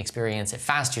it. You can experience it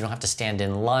fast. You don't have to stand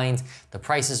in lines. The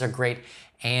prices are great.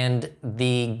 And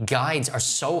the guides are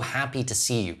so happy to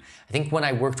see you. I think when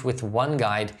I worked with one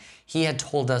guide, he had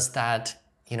told us that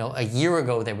a year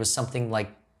ago, there was something like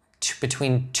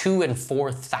between 2,000 and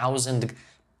 4,000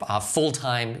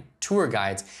 full-time tour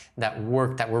guides that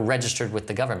were registered with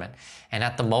the government. And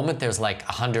at the moment, there's like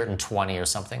 120 or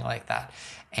something like that.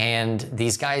 And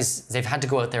these guys, they've had to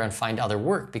go out there and find other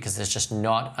work because there's just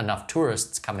not enough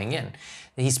tourists coming in.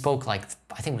 He spoke like,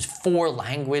 I think it was 4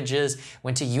 languages,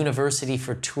 went to university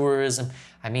for tourism.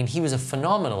 I mean, he was a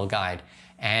phenomenal guide,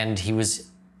 and he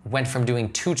went from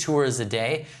doing 2 tours a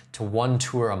day to 1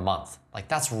 tour a month. Like,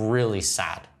 that's really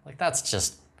sad. Like, that's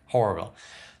just horrible.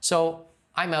 So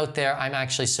I'm out there, I'm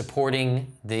actually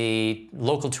supporting the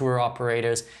local tour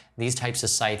operators, these types of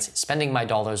sites, spending my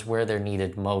dollars where they're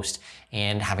needed most,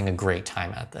 and having a great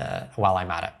time while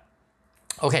I'm at it.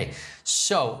 Okay,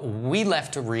 so we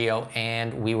left Rio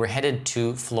and we were headed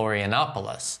to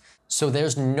Florianopolis. So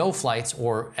there's no flights,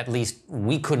 or at least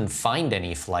we couldn't find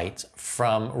any flights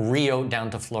from Rio down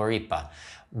to Floripa.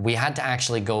 We had to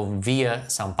actually go via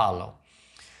Sao Paulo.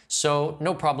 So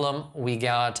no problem, we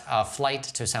got a flight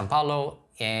to Sao Paulo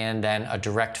and then a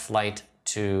direct flight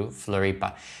to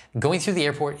Floripa. Going through the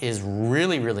airport is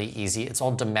really, really easy. It's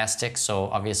all domestic, so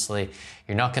obviously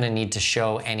you're not going to need to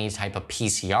show any type of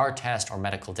PCR test or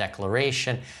medical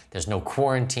declaration. There's no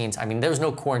quarantines. I mean, there's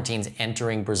no quarantines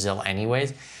entering Brazil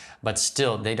anyways, but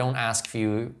still, they don't ask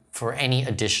you for any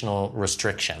additional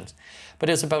restrictions. But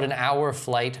it's about an hour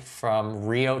flight from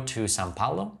Rio to Sao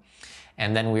Paulo.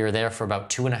 And then we were there for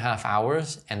about 2.5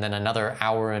 hours, and then another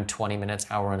hour and 20 minutes,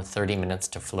 hour and 30 minutes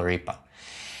to Floripa.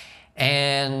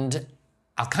 And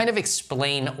I'll kind of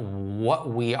explain what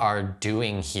we are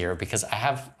doing here, because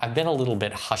I've been a little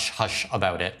bit hush-hush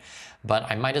about it, but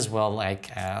I might as well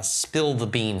spill the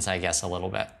beans, I guess, a little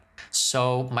bit.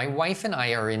 So my wife and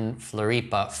I are in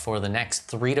Floripa for the next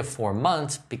 3 to 4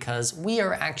 months because we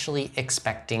are actually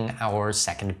expecting our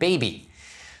second baby.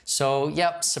 So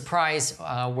yep, surprise,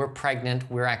 we're pregnant.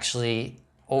 We're actually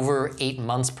over 8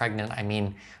 months pregnant. I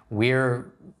mean,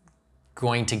 we're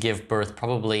going to give birth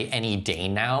probably any day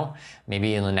now,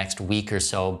 maybe in the next week or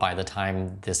so by the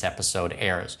time this episode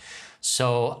airs.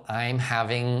 So I'm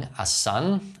having a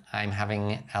son, I'm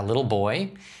having a little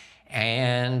boy,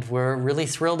 and we're really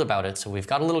thrilled about it. So we've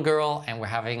got a little girl and we're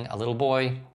having a little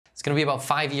boy. It's gonna be about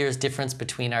 5 years difference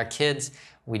between our kids.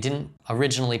 We didn't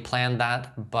originally plan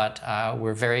that, but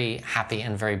we're very happy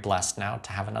and very blessed now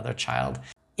to have another child.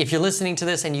 If you're listening to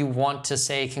this and you want to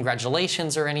say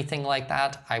congratulations or anything like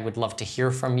that, I would love to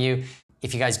hear from you.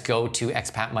 If you guys go to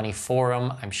Expat Money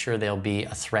Forum, I'm sure there'll be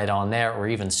a thread on there, or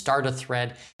even start a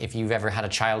thread. If you've ever had a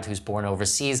child who's born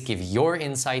overseas, give your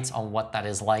insights on what that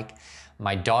is like.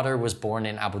 My daughter was born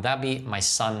in Abu Dhabi. My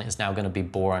son is now going to be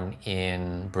born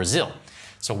in Brazil.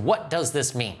 So what does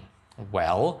this mean?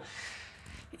 Well,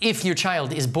 if your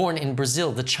child is born in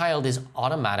Brazil, the child is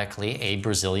automatically a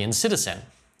Brazilian citizen.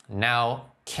 Now,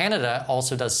 Canada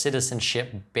also does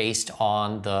citizenship based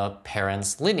on the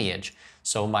parent's lineage.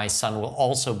 So my son will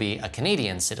also be a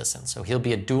Canadian citizen. So he'll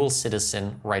be a dual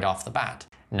citizen right off the bat.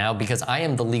 Now, because I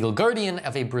am the legal guardian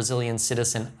of a Brazilian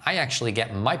citizen, I actually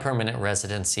get my permanent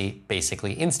residency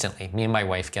basically instantly. Me and my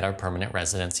wife get our permanent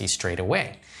residency straight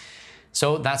away.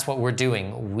 So that's what we're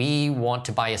doing. We want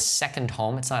to buy a second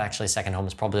home. It's not actually a second home,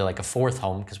 it's probably like a fourth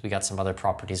home because we got some other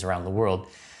properties around the world.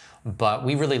 But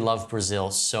we really love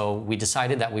Brazil, so we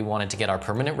decided that we wanted to get our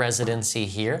permanent residency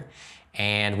here,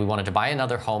 and we wanted to buy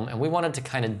another home, and we wanted to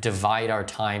kind of divide our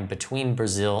time between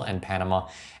Brazil and Panama,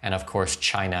 and of course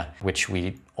China, which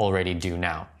we already do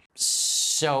now.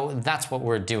 So that's what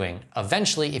we're doing.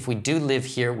 Eventually, if we do live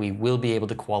here, we will be able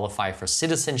to qualify for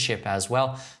citizenship as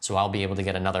well. So I'll be able to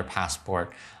get another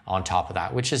passport on top of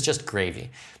that, which is just gravy.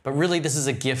 But really, this is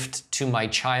a gift to my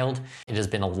child. It has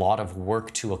been a lot of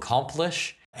work to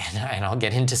accomplish. And I'll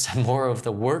get into some more of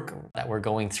the work that we're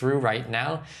going through right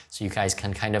now so you guys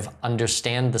can kind of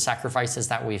understand the sacrifices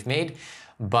that we've made.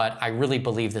 But I really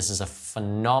believe this is a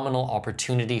phenomenal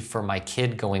opportunity for my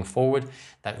kid going forward,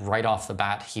 that right off the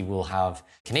bat, he will have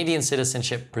Canadian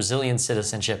citizenship, Brazilian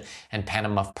citizenship, and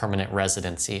Panama permanent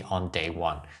residency on day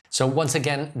one. So once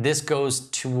again, this goes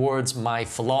towards my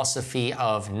philosophy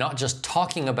of not just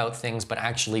talking about things, but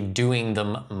actually doing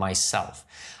them myself.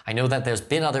 I know that there's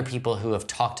been other people who have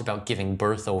talked about giving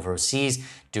birth overseas,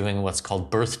 doing what's called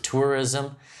birth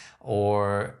tourism,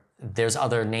 or there's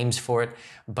other names for it.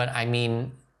 But I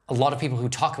mean, a lot of people who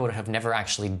talk about it have never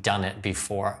actually done it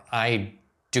before. I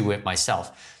do it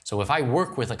myself. So if I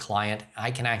work with a client,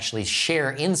 I can actually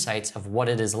share insights of what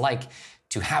it is like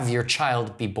to have your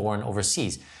child be born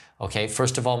overseas. Okay,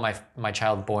 first of all, my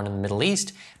child born in the Middle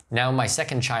East. Now my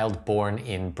second child born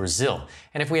in Brazil.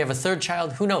 And if we have a third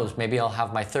child, who knows? Maybe I'll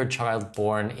have my third child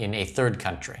born in a third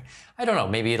country. I don't know,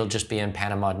 maybe it'll just be in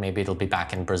Panama, maybe it'll be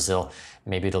back in Brazil,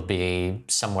 maybe it'll be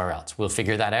somewhere else. We'll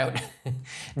figure that out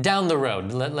down the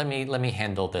road. Let me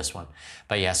handle this one.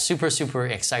 But yeah, super, super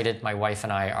excited. My wife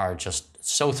and I are just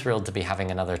so thrilled to be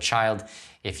having another child.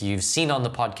 If you've seen on the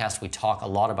podcast, we talk a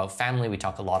lot about family, we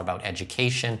talk a lot about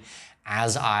education.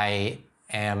 As I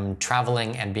am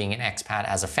traveling and being an expat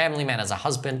as a family man, as a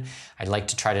husband, I'd like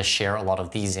to try to share a lot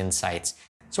of these insights.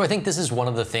 So I think this is one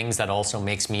of the things that also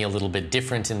makes me a little bit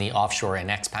different in the offshore and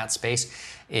expat space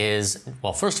is,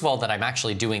 well, first of all, that I'm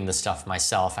actually doing the stuff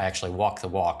myself. I actually walk the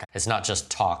walk. It's not just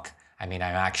talk. I mean,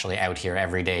 I'm actually out here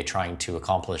every day trying to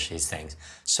accomplish these things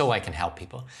so I can help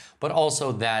people. But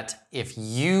also that if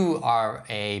you are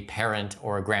a parent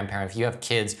or a grandparent, if you have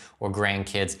kids or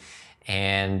grandkids,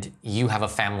 and you have a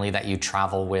family that you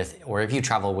travel with, or if you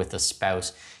travel with a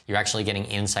spouse, you're actually getting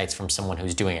insights from someone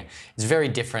who's doing it. It's very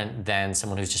different than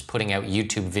someone who's just putting out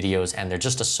YouTube videos and they're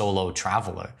just a solo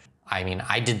traveler. I mean,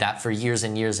 I did that for years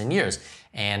and years and years,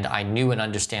 and I knew and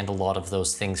understand a lot of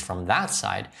those things from that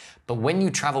side. But when you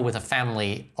travel with a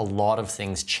family, a lot of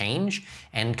things change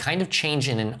and kind of change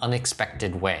in an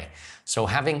unexpected way. So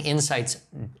having insights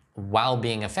while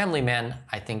being a family man,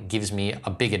 I think gives me a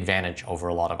big advantage over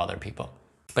a lot of other people.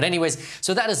 But anyways,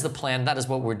 so that is the plan. That is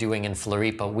what we're doing in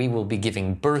Floripa. We will be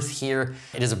giving birth here.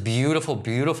 It is a beautiful,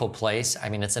 beautiful place. I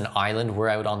mean, it's an island. We're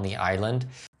out on the island.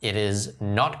 It is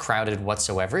not crowded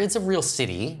whatsoever. It's a real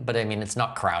city, but I mean, it's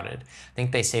not crowded. I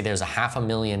think they say there's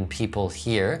 500,000 people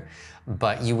here,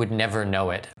 but you would never know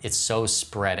it. It's so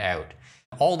spread out.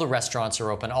 All the restaurants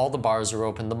are open, all the bars are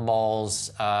open, the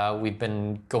malls. We've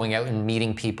been going out and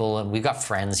meeting people, and we've got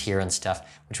friends here and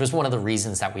stuff, which was one of the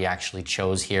reasons that we actually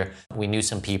chose here. We knew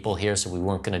some people here, so we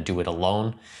weren't going to do it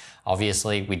alone.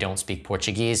 Obviously, we don't speak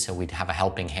Portuguese, so we'd have a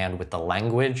helping hand with the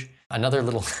language. Another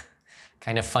little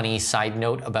kind of funny side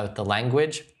note about the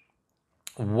language.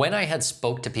 When I had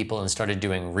spoke to people and started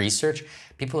doing research,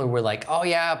 people were like, oh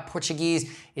yeah, Portuguese,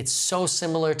 it's so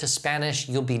similar to Spanish,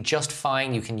 you'll be just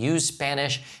fine. You can use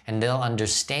Spanish and they'll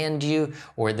understand you,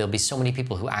 or there'll be so many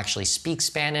people who actually speak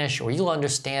Spanish, or you'll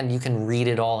understand, you can read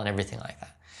it all and everything like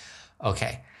that.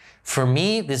 Okay, for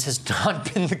me, this has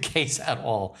not been the case at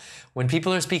all. When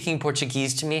people are speaking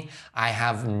Portuguese to me, I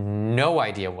have no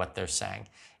idea what they're saying.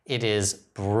 It is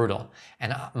brutal.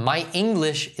 And my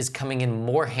English is coming in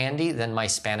more handy than my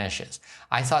Spanish is.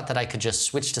 I thought that I could just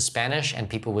switch to Spanish and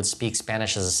people would speak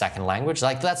Spanish as a second language.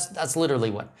 Like that's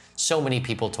literally what so many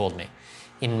people told me.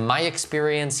 In my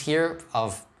experience here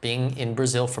of being in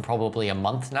Brazil for probably a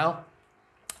month now,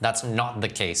 that's not the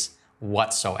case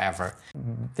whatsoever.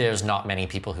 There's not many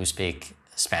people who speak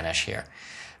Spanish here.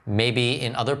 Maybe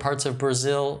in other parts of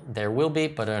Brazil there will be,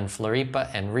 but in Floripa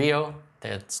and Rio,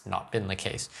 that's not been the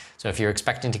case. So if you're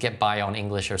expecting to get by on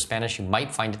English or Spanish, you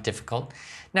might find it difficult.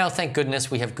 Now, thank goodness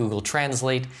we have Google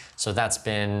Translate, so that's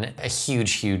been a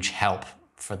huge, huge help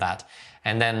for that.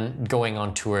 And then going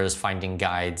on tours, finding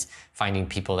guides, finding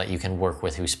people that you can work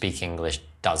with who speak English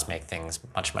does make things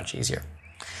much, much easier.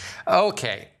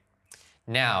 Okay.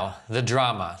 Now, the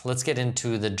drama. Let's get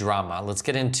into the drama. Let's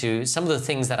get into some of the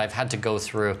things that I've had to go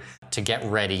through to get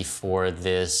ready for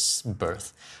this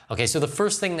birth. Okay, so the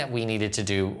first thing that we needed to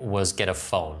do was get a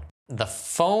phone. The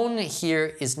phone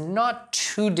here is not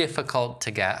too difficult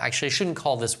to get. Actually, I shouldn't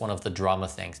call this one of the drama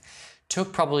things. It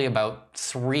took probably about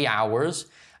 3 hours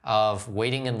of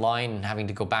waiting in line and having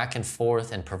to go back and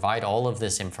forth and provide all of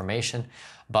this information.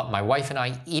 But my wife and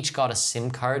I each got a SIM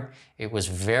card. It was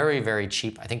very, very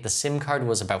cheap. I think the SIM card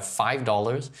was about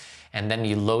 $5, and then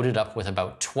you load it up with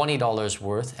about $20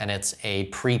 worth, and it's a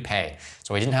prepay.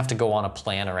 So I didn't have to go on a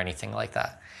plan or anything like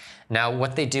that. Now,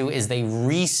 what they do is they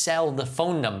resell the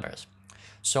phone numbers.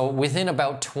 So within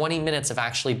about 20 minutes of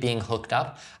actually being hooked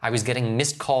up, I was getting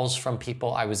missed calls from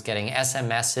people. I was getting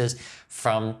SMSs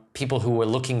from people who were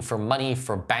looking for money,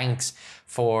 for banks,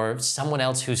 for someone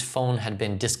else whose phone had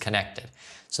been disconnected.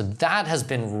 So that has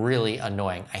been really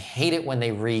annoying. I hate it when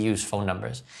they reuse phone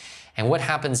numbers. And what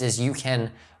happens is you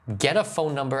can get a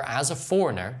phone number as a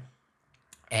foreigner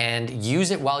and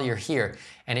use it while you're here.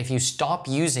 And if you stop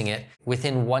using it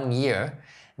within 1 year,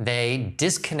 they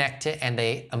disconnect it and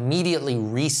they immediately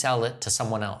resell it to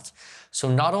someone else. So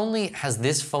not only has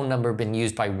this phone number been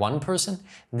used by one person,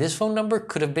 this phone number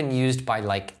could have been used by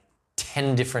like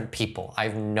 10 different people. I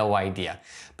have no idea.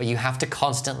 But you have to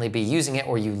constantly be using it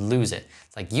or you lose it.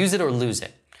 It's like use it or lose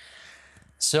it.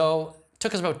 So it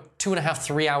took us about 2.5,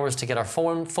 3 hours to get our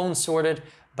phone sorted,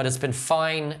 but it's been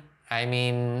fine. I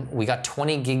mean, we got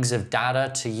 20 gigs of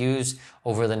data to use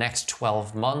over the next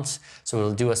 12 months. So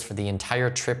it'll do us for the entire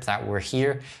trip that we're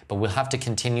here, but we'll have to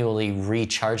continually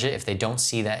recharge it. If they don't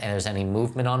see that there's any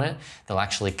movement on it, they'll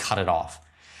actually cut it off.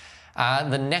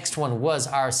 The next one was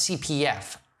our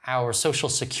CPF, our social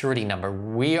security number.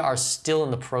 We are still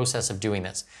in the process of doing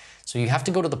this. So you have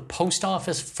to go to the post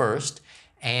office first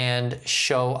and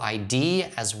show ID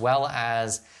as well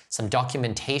as some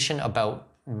documentation about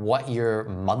what your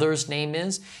mother's name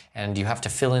is, and you have to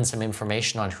fill in some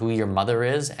information on who your mother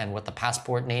is and what the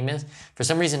passport name is. For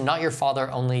some reason, not your father,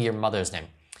 only your mother's name.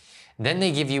 Then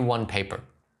they give you one paper.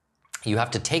 You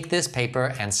have to take this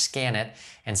paper and scan it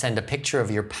and send a picture of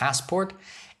your passport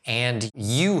and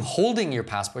you holding your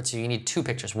passport. So you need 2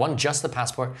 pictures, one just the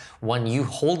passport, one you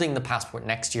holding the passport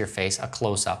next to your face, a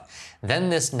close-up, then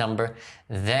this number,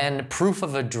 then proof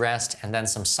of address, and then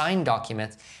some signed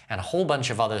documents and a whole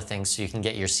bunch of other things so you can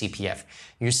get your CPF.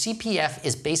 Your CPF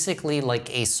is basically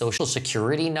like a social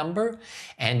security number,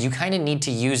 and you kind of need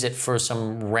to use it for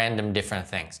some random different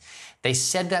things. They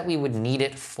said that we would need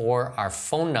it for our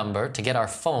phone number to get our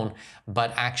phone,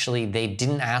 but actually they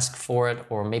didn't ask for it,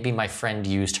 or maybe my friend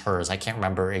used hers. I can't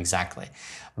remember exactly.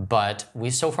 But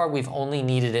so far we've only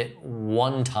needed it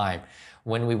one time.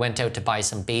 When we went out to buy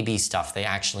some baby stuff, they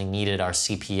actually needed our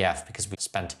CPF because we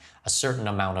spent a certain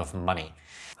amount of money.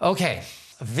 Okay,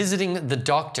 visiting the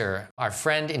doctor. Our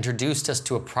friend introduced us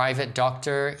to a private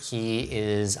doctor. He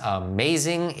is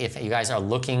amazing. If you guys are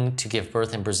looking to give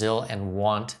birth in Brazil and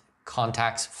want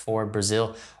contacts for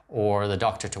Brazil or the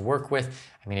doctor to work with,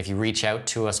 I mean, if you reach out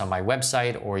to us on my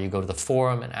website or you go to the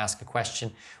forum and ask a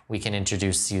question, we can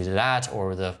introduce you to that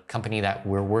or the company that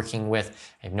we're working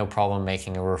with. I have no problem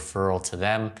making a referral to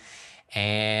them.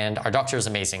 And our doctor is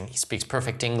amazing. He speaks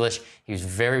perfect English. He was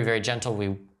very, very gentle.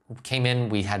 We came in,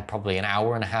 we had probably an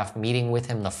hour and a half meeting with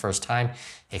him the first time.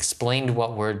 He explained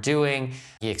what we're doing.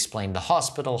 He explained the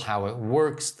hospital, how it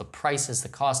works, the prices, the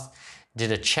costs.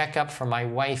 Did a checkup for my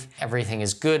wife. Everything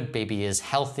is good. Baby is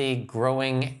healthy,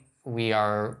 growing. We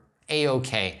are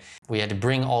A-okay. We had to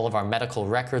bring all of our medical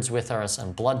records with us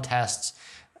and blood tests.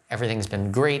 Everything's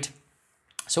been great.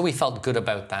 So we felt good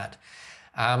about that.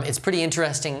 It's pretty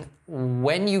interesting.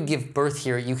 When you give birth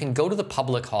here, you can go to the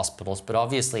public hospitals, but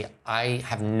obviously I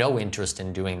have no interest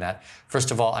in doing that.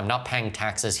 First of all, I'm not paying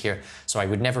taxes here, so I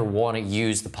would never want to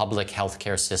use the public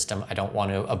healthcare system. I don't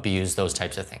want to abuse those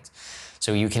types of things.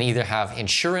 So you can either have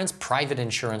insurance, private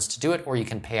insurance to do it, or you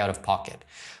can pay out of pocket.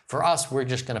 For us, we're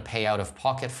just going to pay out of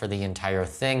pocket for the entire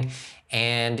thing.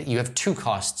 And you have two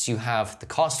costs. You have the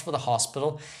cost for the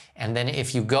hospital, and then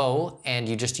if you go and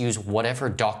you just use whatever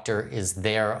doctor is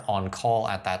there on call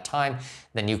at that time,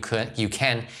 then you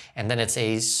can, and then it's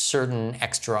a certain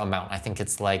extra amount. I think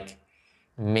it's like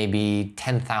maybe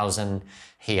 10,000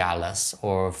 reais,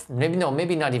 or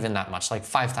maybe not even that much, like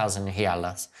 5,000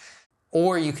 reais.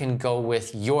 Or you can go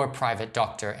with your private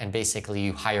doctor and basically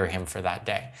you hire him for that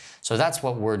day. So that's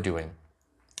what we're doing.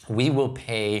 We will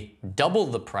pay double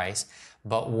the price,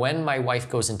 but when my wife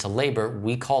goes into labor,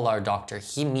 we call our doctor.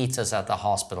 He meets us at the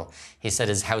hospital. He said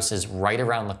his house is right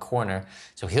around the corner,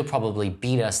 so he'll probably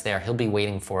beat us there. He'll be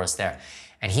waiting for us there.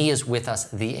 And he is with us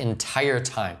the entire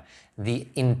time. The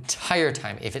entire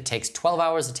time. If it takes 12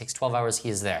 hours, it takes 12 hours, he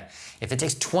is there. If it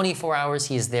takes 24 hours,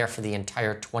 he is there for the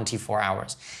entire 24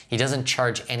 hours. He doesn't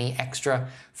charge any extra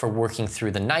for working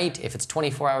through the night. If it's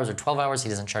 24 hours or 12 hours, he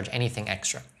doesn't charge anything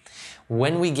extra.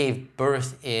 When we gave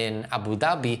birth in Abu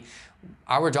Dhabi,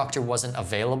 our doctor wasn't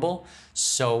available,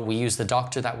 so we used the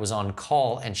doctor that was on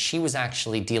call, and she was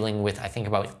actually dealing with, I think,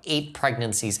 about 8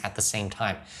 pregnancies at the same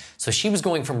time. So she was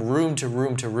going from room to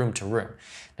room to room to room.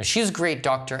 Now, she's a great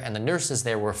doctor, and the nurses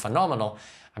there were phenomenal.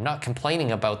 I'm not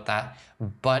complaining about that,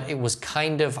 but it was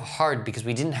kind of hard because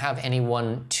we didn't have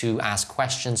anyone to ask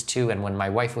questions to, and when my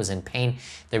wife was in pain,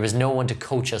 there was no one to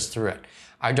coach us through it.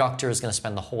 Our doctor is going to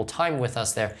spend the whole time with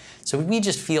us there, so we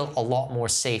just feel a lot more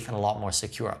safe and a lot more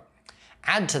secure.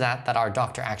 Add to that our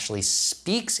doctor actually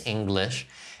speaks English,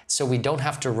 so we don't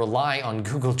have to rely on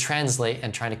Google Translate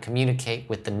and trying to communicate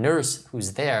with the nurse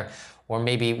who's there, or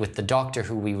maybe with the doctor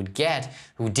who we would get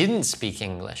who didn't speak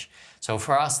English. So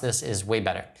for us, this is way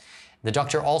better. The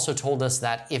doctor also told us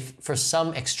that if for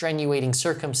some extenuating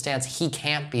circumstance he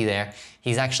can't be there,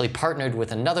 he's actually partnered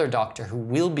with another doctor who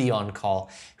will be on call,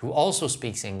 who also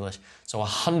speaks English. So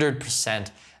 100%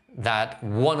 that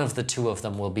one of the two of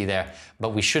them will be there, but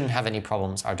we shouldn't have any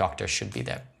problems. Our doctor should be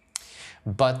there.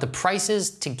 But the prices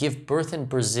to give birth in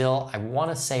Brazil, I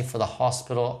want to say for the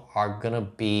hospital are going to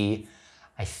be,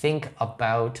 I think,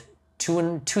 about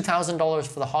 $2,000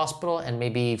 for the hospital and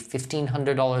maybe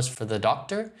 $1,500 for the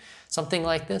doctor, something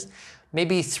like this.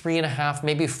 Maybe $3,500,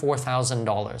 maybe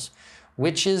 $4,000,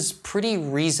 which is pretty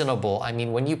reasonable. I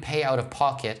mean, when you pay out of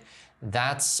pocket,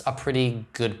 that's a pretty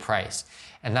good price.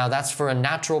 And now that's for a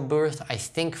natural birth. I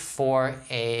think for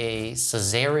a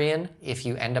cesarean, if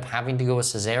you end up having to go a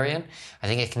cesarean, I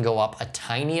think it can go up a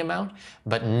tiny amount,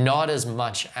 but not as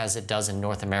much as it does in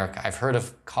North America. I've heard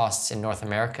of costs in North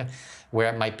America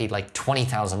where it might be like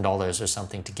 $20,000 or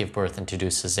something to give birth and to do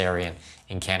cesarean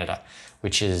in Canada,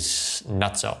 which is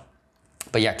nutso.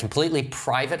 But yeah, completely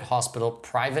private hospital,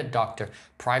 private doctor,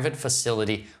 private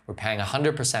facility. We're paying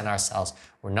 100% ourselves.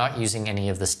 We're not using any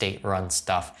of the state-run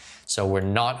stuff. So we're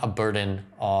not a burden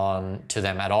to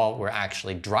them at all. We're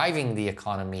actually driving the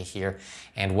economy here.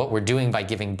 And what we're doing by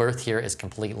giving birth here is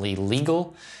completely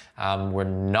legal. We're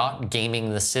not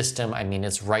gaming the system. I mean,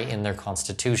 it's right in their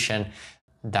constitution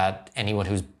that anyone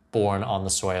who's born on the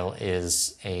soil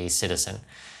is a citizen.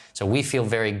 So we feel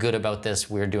very good about this.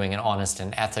 We're doing an honest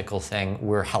and ethical thing.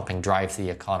 We're helping drive the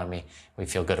economy. We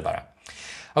feel good about it.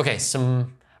 Okay,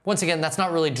 once again, that's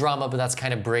not really drama, but that's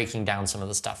kind of breaking down some of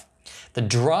the stuff. The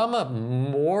drama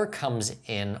more comes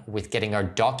in with getting our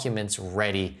documents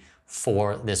ready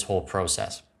for this whole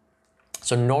process.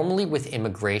 So normally with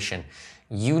immigration,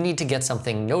 you need to get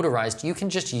something notarized. You can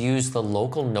just use the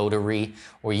local notary,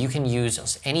 or you can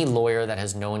use any lawyer that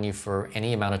has known you for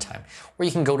any amount of time. Or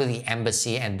you can go to the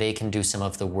embassy and they can do some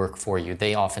of the work for you.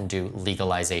 They often do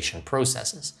legalization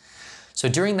processes. So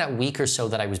during that week or so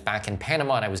that I was back in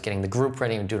Panama and I was getting the group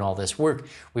ready and doing all this work,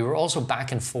 we were also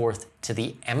back and forth to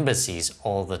the embassies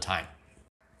all the time.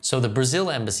 So the Brazil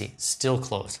embassy, still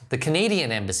closed. The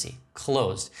Canadian embassy,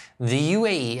 closed. The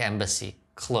UAE embassy,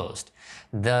 closed.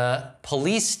 The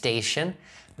police station,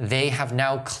 they have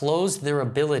now closed their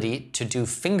ability to do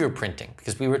fingerprinting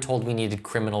because we were told we needed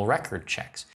criminal record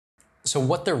checks. So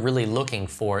what they're really looking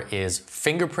for is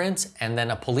fingerprints and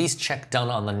then a police check done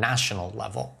on the national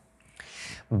level.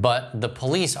 But the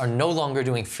police are no longer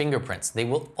doing fingerprints. They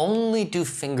will only do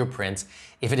fingerprints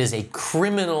if it is a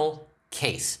criminal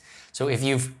case. So if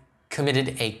you've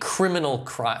committed a criminal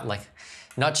crime, like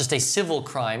not just a civil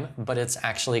crime, but it's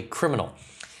actually criminal,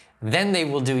 then they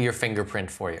will do your fingerprint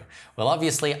for you. Well,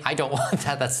 obviously, I don't want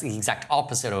that. That's the exact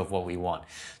opposite of what we want.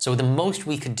 So the most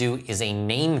we could do is a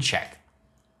name check.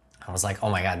 I was like, oh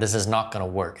my God, this is not gonna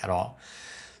work at all.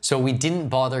 So we didn't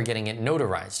bother getting it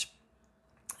notarized.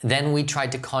 Then we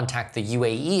tried to contact the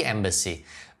UAE embassy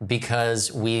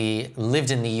because we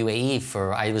lived in the UAE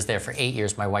I was there for 8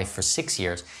 years, my wife for 6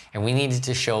 years, and we needed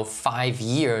to show 5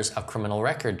 years of criminal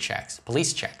record checks,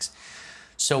 police checks.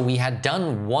 So we had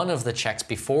done one of the checks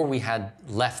before we had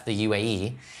left the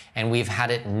UAE, and we've had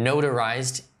it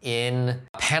notarized in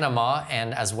Panama,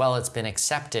 and as well it's been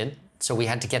accepted. So we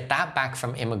had to get that back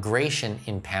from immigration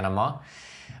in Panama,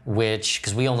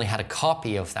 because we only had a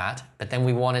copy of that, but then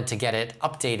we wanted to get it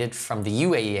updated from the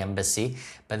UAE embassy,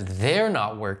 but they're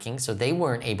not working, so they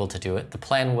weren't able to do it. The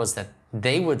plan was that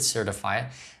they would certify it,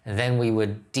 and then we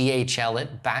would DHL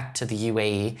it back to the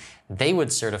UAE, they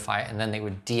would certify it, and then they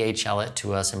would DHL it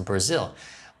to us in Brazil.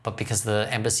 But because the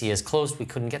embassy is closed, we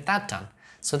couldn't get that done.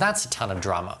 So that's a ton of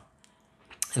drama.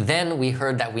 Then we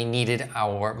heard that we needed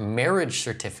our marriage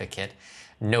certificate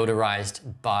notarized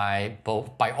by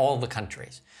all the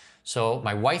countries. So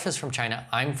my wife is from China,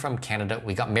 I'm from Canada.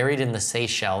 We got married in the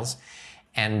Seychelles,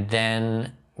 and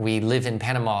then we live in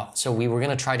Panama. So we were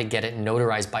gonna try to get it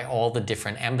notarized by all the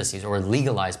different embassies, or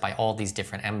legalized by all these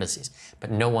different embassies, but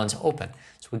no one's open.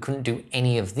 So we couldn't do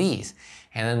any of these.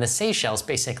 And then the Seychelles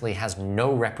basically has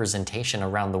no representation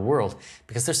around the world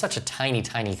because they're such a tiny,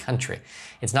 tiny country.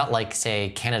 It's not like,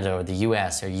 say, Canada or the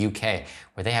US or UK,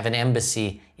 where they have an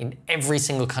embassy in every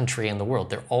single country in the world.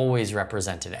 They're always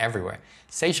represented everywhere.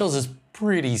 Seychelles is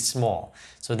pretty small,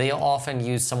 so they often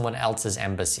use someone else's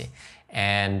embassy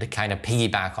and kind of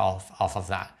piggyback off of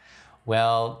that.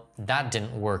 Well, that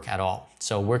didn't work at all.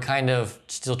 So we're kind of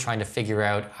still trying to figure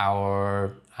out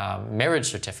our marriage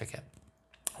certificate.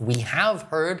 We have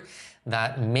heard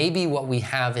that maybe what we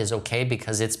have is okay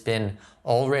because it's been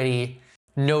already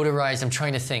notarized. I'm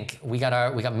trying to think. We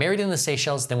got married in the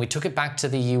Seychelles, then we took it back to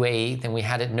the UAE, then we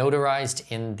had it notarized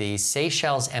in the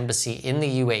Seychelles embassy in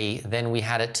the UAE, then we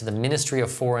had it to the Ministry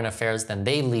of Foreign Affairs, then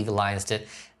they legalized it,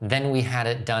 then we had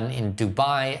it done in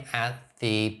Dubai at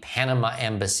the Panama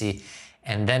embassy,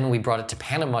 and then we brought it to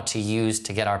Panama to use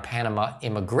to get our Panama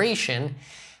immigration.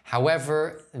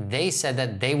 However, they said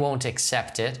that they won't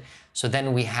accept it. So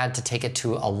then we had to take it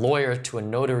to a lawyer, to a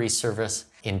notary service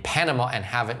in Panama, and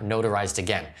have it notarized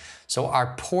again. So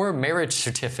our poor marriage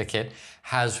certificate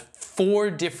has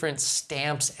 4 different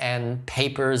stamps and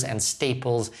papers and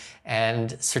staples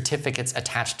and certificates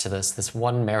attached to this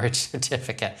one marriage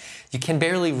certificate. You can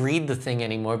barely read the thing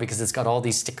anymore because it's got all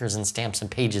these stickers and stamps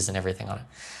and pages and everything on it.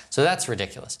 So that's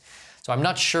ridiculous. So I'm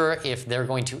not sure if they're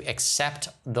going to accept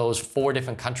those 4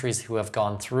 different countries who have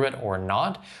gone through it or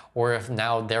not, or if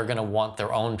now they're going to want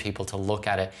their own people to look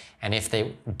at it. And if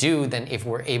they do, then if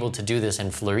we're able to do this in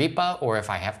Floripa, or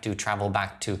if I have to travel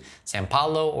back to Sao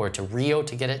Paulo or to Rio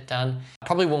to get it done.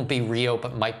 Probably won't be Rio,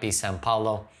 but might be Sao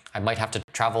Paulo. I might have to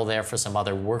travel there for some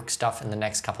other work stuff in the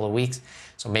next couple of weeks.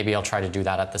 So maybe I'll try to do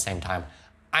that at the same time.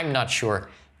 I'm not sure.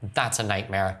 That's a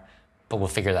nightmare, but we'll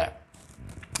figure that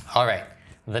out. All right.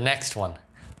 The next one,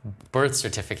 birth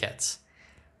certificates.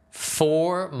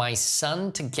 For my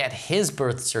son to get his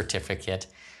birth certificate,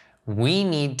 we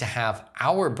need to have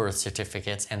our birth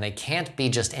certificates, and they can't be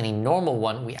just any normal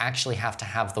one. We actually have to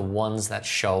have the ones that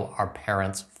show our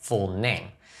parents' full name.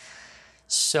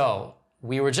 So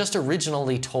we were just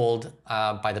originally told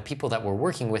by the people that we're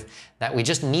working with that we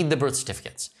just need the birth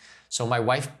certificates. So my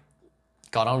wife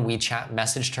got on WeChat,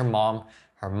 messaged her mom.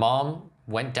 Her mom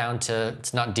went down to,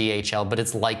 it's not DHL, but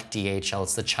it's like DHL.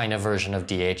 It's the China version of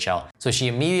DHL. So she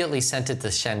immediately sent it to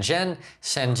Shenzhen.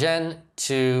 Shenzhen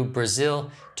to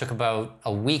Brazil. Took about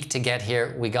a week to get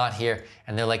here. We got here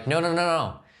and they're like, no, no, no,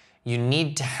 no. You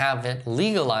need to have it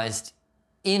legalized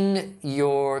in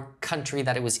your country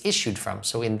that it was issued from.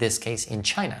 So in this case, in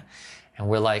China. And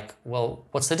we're like, well,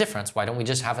 what's the difference? Why don't we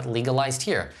just have it legalized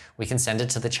here? We can send it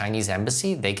to the Chinese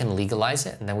embassy, they can legalize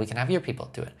it, and then we can have your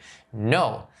people do it.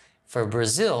 No, for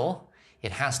Brazil,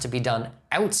 it has to be done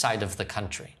outside of the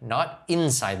country, not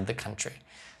inside the country.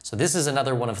 So this is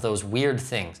another one of those weird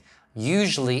things.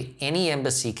 Usually any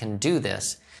embassy can do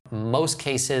this. Most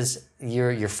cases,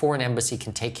 your foreign embassy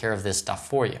can take care of this stuff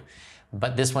for you.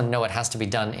 But this one, no, it has to be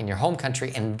done in your home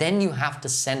country, and then you have to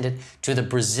send it to the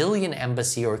Brazilian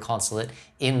embassy or consulate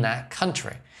in that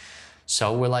country.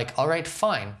 So we're like, all right,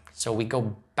 fine. So we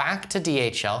go back to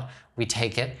DHL, we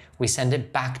take it, we send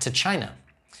it back to China.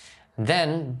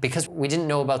 Then, because we didn't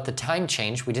know about the time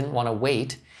change, we didn't want to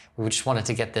wait, we just wanted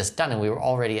to get this done, and we were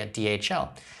already at DHL.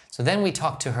 So then we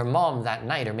talked to her mom that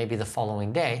night, or maybe the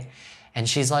following day, and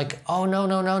she's like, oh, no,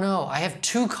 no, no, no. I have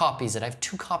 2 copies of it. I have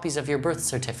 2 copies of your birth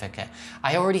certificate.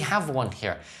 I already have one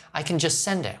here. I can just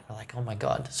send it. We're like, oh my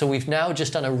God. So we've now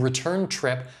just done a return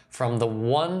trip from the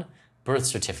one birth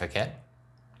certificate.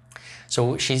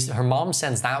 So her mom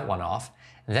sends that one off.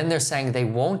 Then they're saying they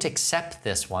won't accept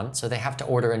this one. So they have to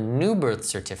order a new birth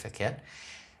certificate.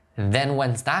 Then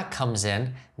when that comes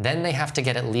in, then they have to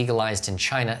get it legalized in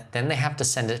China. Then they have to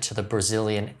send it to the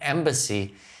Brazilian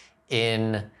embassy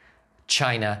in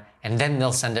China, and then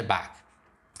they'll send it back.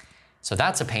 So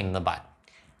that's a pain in the butt.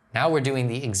 Now we're doing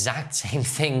the exact same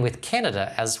thing with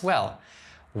Canada as well.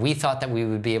 We thought that we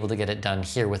would be able to get it done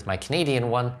here with my Canadian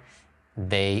one.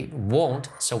 They won't,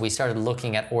 so we started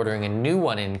looking at ordering a new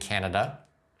one in Canada.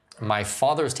 My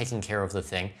father's taking care of the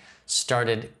thing,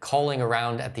 started calling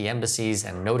around at the embassies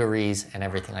and notaries and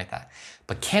everything like that.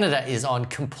 But Canada is on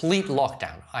complete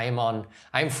lockdown.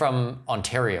 I'm from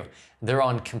Ontario. They're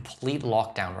on complete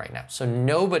lockdown right now. So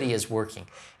nobody is working,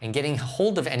 and getting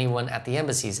hold of anyone at the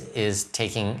embassies is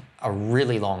taking a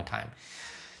really long time.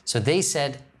 So they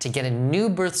said to get a new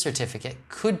birth certificate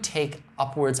could take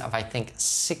upwards of, I think,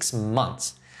 6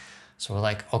 months. So we're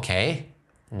like, okay,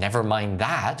 never mind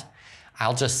that.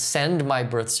 I'll just send my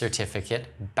birth certificate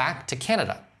back to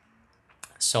Canada.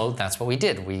 So that's what we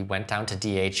did. We went down to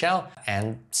DHL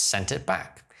and sent it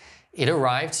back. It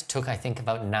arrived, took I think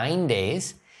about 9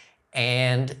 days,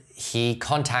 and he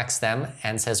contacts them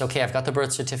and says, okay, I've got the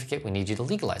birth certificate, we need you to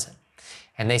legalize it.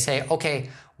 And they say, okay,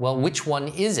 well, which one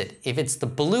is it? If it's the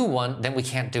blue one, then we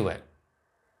can't do it.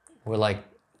 We're like,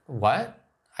 what?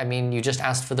 I mean, you just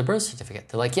asked for the birth certificate.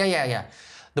 They're like, yeah.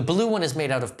 The blue one is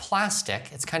made out of plastic.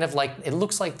 It's kind of like, it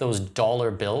looks like those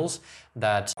dollar bills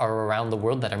that are around the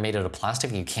world that are made out of plastic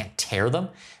and you can't tear them.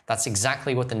 That's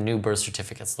exactly what the new birth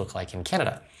certificates look like in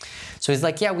Canada. So he's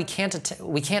like, yeah, we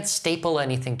can't staple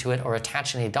anything to it or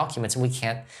attach any documents, and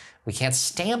we can't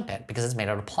stamp it because it's made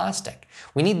out of plastic.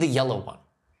 We need the yellow one.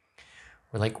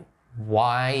 We're like,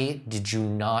 why did you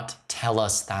not tell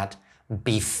us that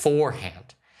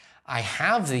beforehand? I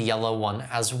have the yellow one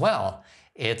as well.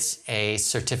 It's a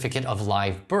certificate of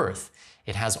live birth.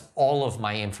 It has all of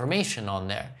my information on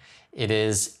there. It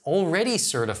is already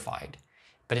certified,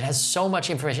 but it has so much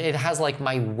information. It has like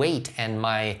my weight and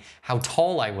how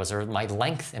tall I was, or my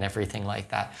length and everything like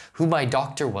that, who my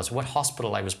doctor was, what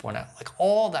hospital I was born at, like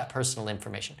all that personal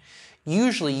information.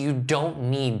 Usually you don't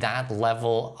need that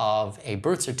level of a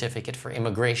birth certificate for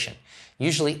immigration.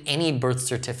 Usually any birth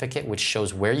certificate which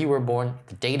shows where you were born,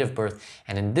 the date of birth,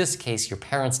 and in this case, your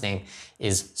parents' name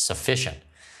is sufficient.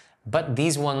 But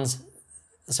these ones,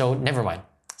 so never mind.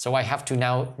 So I have to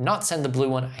now not send the blue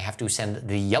one, I have to send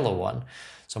the yellow one.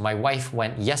 So my wife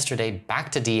went yesterday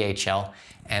back to DHL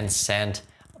and sent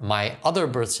my other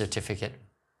birth certificate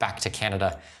back to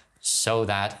Canada so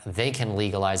that they can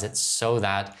legalize it, so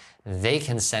that they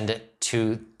can send it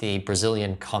to the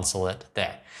Brazilian consulate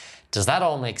there. Does that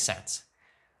all make sense?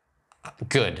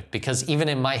 Good, because even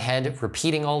in my head,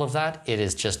 repeating all of that, it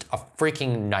is just a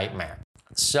freaking nightmare.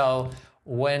 So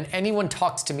when anyone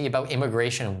talks to me about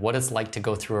immigration and what it's like to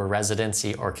go through a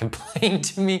residency, or complain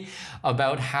to me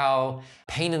about how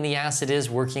pain in the ass it is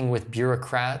working with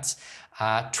bureaucrats,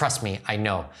 trust me, I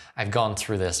know. I've gone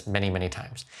through this many, many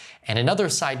times. And another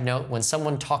side note, when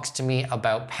someone talks to me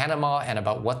about Panama and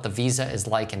about what the visa is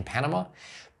like in Panama,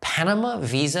 Panama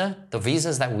visa, the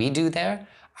visas that we do there,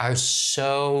 are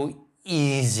so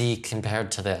easy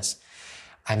compared to this.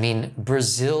 I mean,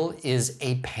 Brazil is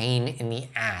a pain in the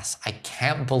ass. I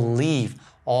can't believe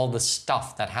all the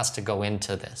stuff that has to go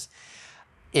into this.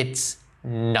 It's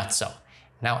nutso.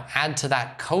 Now add to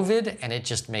that COVID and it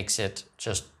just makes it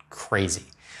just crazy.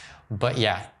 But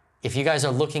yeah, if you guys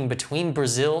are looking between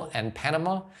Brazil and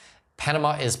Panama,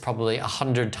 Panama is probably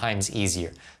 100 times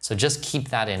easier. So just keep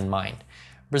that in mind.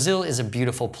 Brazil is a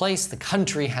beautiful place. The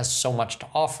country has so much to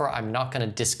offer. I'm not going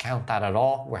to discount that at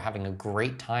all. We're having a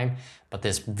great time, but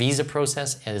this visa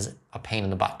process is a pain in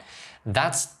the butt.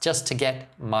 That's just to get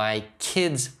my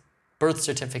kid's birth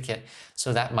certificate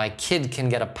so that my kid can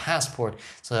get a passport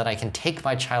so that I can take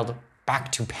my child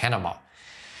back to Panama.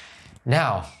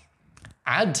 Now,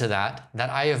 add to that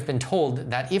I have been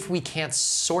told that if we can't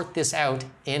sort this out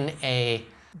in a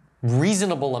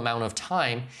reasonable amount of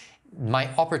time,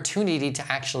 my opportunity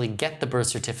to actually get the birth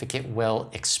certificate will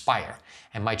expire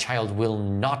and my child will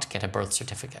not get a birth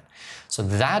certificate. So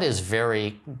that is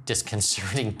very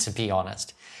disconcerting, to be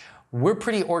honest. We're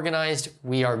pretty organized.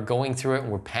 We are going through it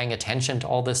and we're paying attention to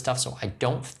all this stuff. So I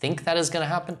don't think that is going to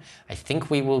happen. I think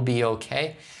we will be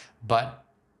okay, but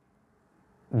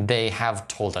they have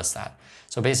told us that.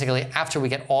 So basically, after we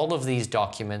get all of these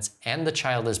documents and the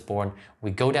child is born,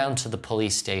 we go down to the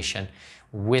police station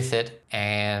with it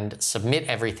and submit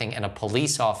everything, and a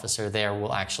police officer there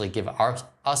will actually give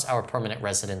us our permanent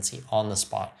residency on the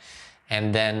spot.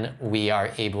 And then we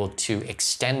are able to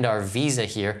extend our visa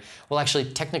here. Well, actually,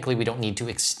 technically, we don't need to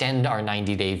extend our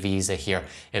 90-day visa here.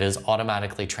 It is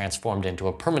automatically transformed into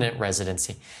a permanent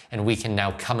residency, and we can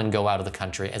now come and go out of the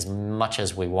country as much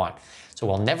as we want. So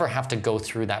we'll never have to go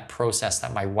through that process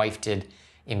that my wife did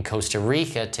in Costa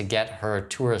Rica to get her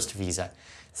tourist visa.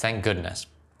 Thank goodness.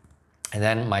 And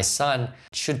then my son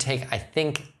should take, I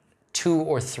think, 2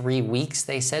 or 3 weeks,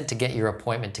 they said, to get your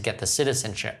appointment to get the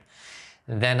citizenship.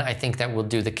 Then I think that we'll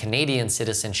do the Canadian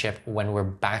citizenship when we're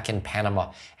back in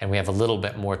Panama and we have a little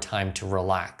bit more time to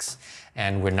relax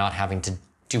and we're not having to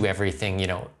do everything, you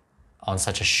know, on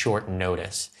such a short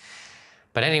notice.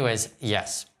 But anyways,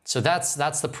 yes. So that's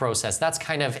the process. That's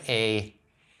kind of an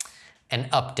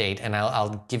update, and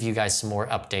I'll give you guys some more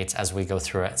updates as we go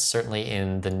through it. Certainly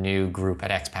in the new group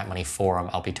at Expat Money Forum,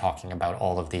 I'll be talking about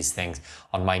all of these things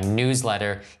on my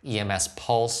newsletter, EMS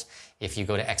Pulse. If you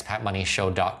go to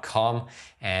expatmoneyshow.com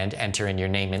and enter in your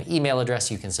name and email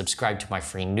address, you can subscribe to my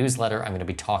free newsletter. I'm going to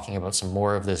be talking about some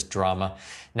more of this drama.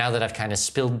 Now that I've kind of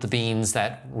spilled the beans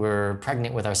that we're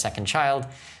pregnant with our second child,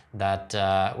 that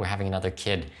we're having another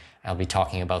kid, I'll be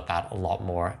talking about that a lot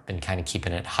more. Been kind of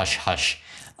keeping it hush-hush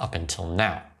up until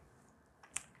now.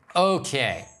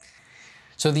 Okay.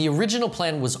 So the original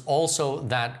plan was also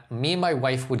that me and my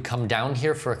wife would come down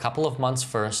here for a couple of months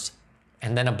first,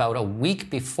 and then about a week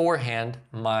beforehand,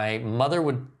 my mother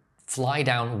would fly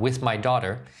down with my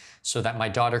daughter so that my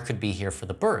daughter could be here for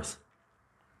the birth.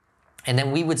 And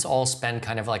then we would all spend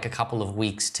kind of like a couple of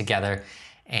weeks together,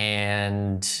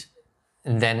 and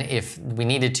then if we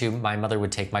needed to, my mother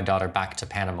would take my daughter back to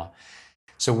Panama.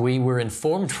 So we were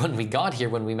informed when we got here,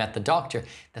 when we met the doctor,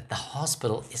 that the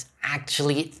hospital is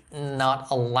actually not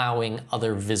allowing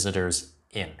other visitors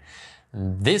in.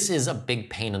 This is a big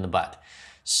pain in the butt.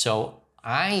 So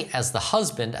I, as the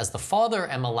husband, as the father,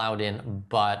 am allowed in,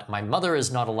 but my mother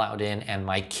is not allowed in and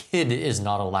my kid is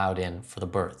not allowed in for the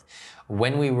birth.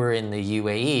 When we were in the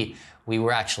UAE, we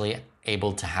were actually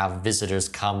able to have visitors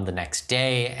come the next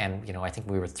day, and you know, I think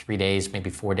we were 3 days,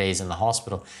 maybe 4 days in the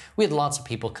hospital. We had lots of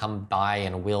people come by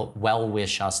and well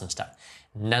wish us and stuff.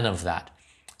 None of that.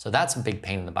 So that's a big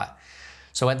pain in the butt.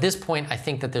 So at this point, I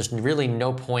think that there's really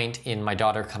no point in my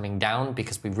daughter coming down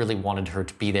because we really wanted her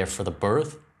to be there for the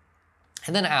birth.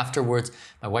 And then afterwards,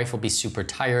 my wife will be super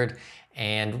tired,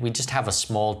 and we just have a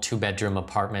small 2-bedroom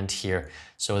apartment here.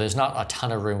 So there's not a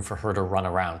ton of room for her to run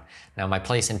around. Now, my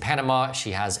place in Panama,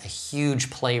 she has a huge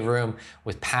playroom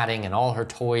with padding and all her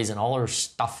toys and all her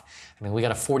stuff. I mean, we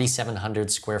got a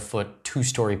 4,700 square foot,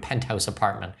 2-story penthouse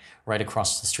apartment right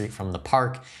across the street from the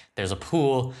park. There's a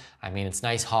pool. I mean, it's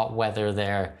nice hot weather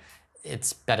there.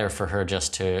 It's better for her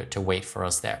just to wait for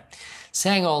us there.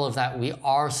 Saying all of that, we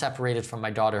are separated from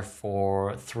my daughter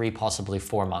for 3, possibly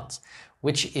 4 months,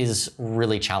 which is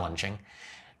really challenging.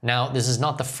 Now, this is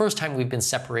not the first time we've been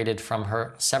separated from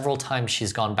her. Several times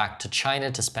she's gone back to China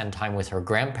to spend time with her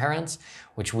grandparents,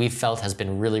 which we felt has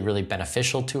been really, really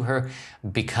beneficial to her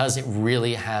because it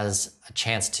really has a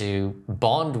chance to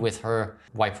bond with her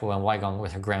waifu and waigong,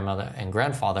 with her grandmother and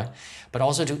grandfather, but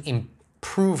also to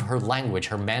improve her language,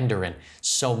 her Mandarin,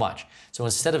 so much. So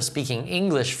instead of speaking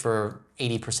English for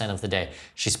 80% of the day,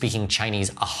 she's speaking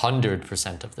Chinese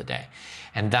 100% of the day.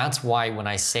 And that's why when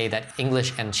I say that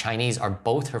English and Chinese are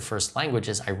both her first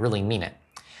languages, I really mean it.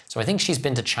 So I think she's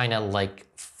been to China like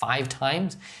 5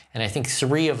 times, and I think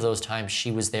 3 of those times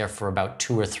she was there for about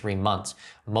 2 or 3 months,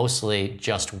 mostly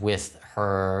just with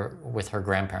her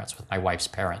grandparents, with my wife's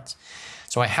parents.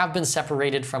 So I have been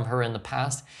separated from her in the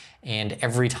past, and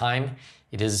every time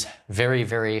it is very,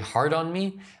 very hard on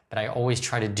me, but I always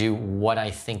try to do what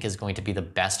I think is going to be the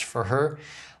best for her.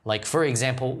 Like, for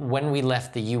example, when we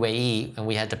left the UAE and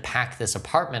we had to pack this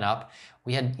apartment up,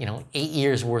 we had, 8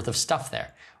 years worth of stuff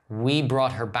there. We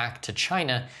brought her back to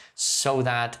China so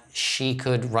that she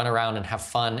could run around and have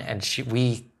fun, and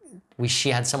she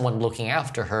had someone looking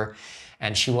after her,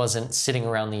 and she wasn't sitting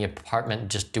around the apartment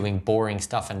just doing boring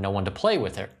stuff and no one to play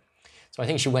with her. So I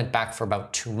think she went back for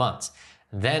about 2 months.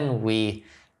 Then we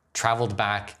traveled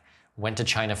back, went to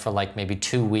China for like maybe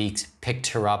 2 weeks, picked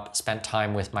her up, spent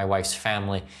time with my wife's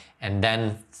family, and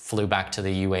then flew back to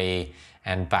the UAE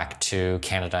and back to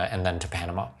Canada and then to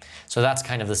Panama. So that's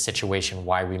kind of the situation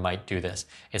why we might do this.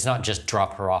 It's not just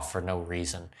drop her off for no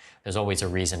reason. There's always a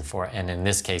reason for it. And in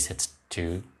this case, it's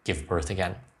to give birth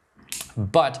again.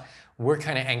 But we're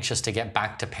kind of anxious to get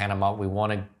back to Panama. We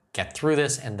want to get through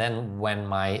this. And then when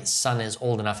my son is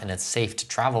old enough and it's safe to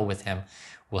travel with him,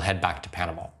 we'll head back to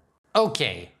Panama.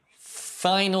 Okay,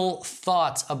 final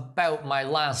thoughts about my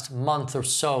last month or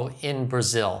so in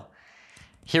Brazil.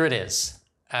 Here it is.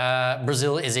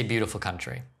 Brazil is a beautiful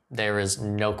country. There is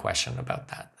no question about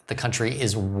that. The country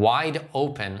is wide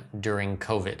open during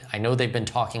COVID. I know they've been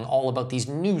talking all about these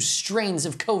new strains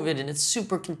of COVID and it's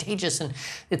super contagious and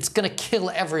it's gonna kill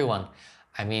everyone.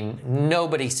 I mean,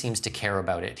 nobody seems to care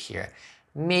about it here.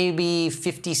 Maybe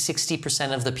 50,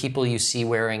 60% of the people you see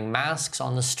wearing masks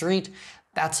on the street,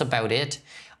 that's about it.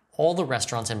 All the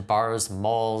restaurants and bars,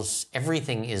 malls,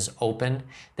 everything is open.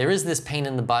 There is this pain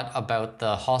in the butt about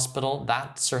the hospital.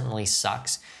 That certainly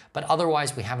sucks. But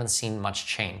otherwise, we haven't seen much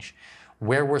change.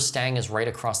 Where we're staying is right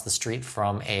across the street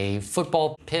from a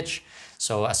football pitch,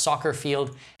 so a soccer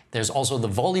field. There's also the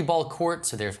volleyball court,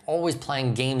 so they're always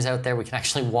playing games out there. We can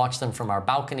actually watch them from our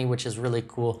balcony, which is really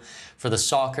cool. For the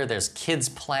soccer, there's kids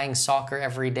playing soccer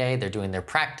every day. They're doing their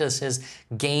practices,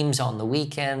 games on the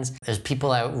weekends. There's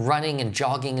people out running and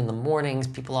jogging in the mornings,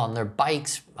 people on their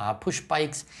bikes, push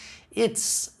bikes.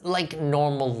 It's like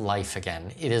normal life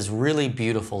again. It is really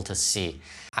beautiful to see.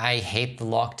 I hate the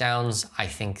lockdowns. I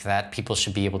think that people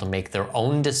should be able to make their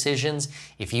own decisions.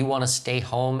 If you want to stay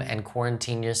home and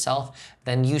quarantine yourself,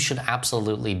 then you should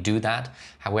absolutely do that.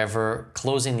 However,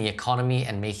 closing the economy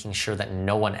and making sure that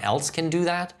no one else can do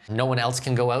that, no one else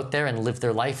can go out there and live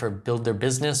their life or build their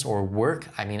business or work,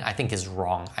 I think is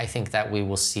wrong. I think that we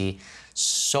will see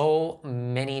so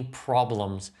many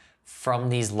problems from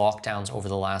these lockdowns over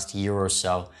the last year or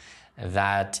so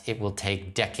that it will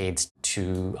take decades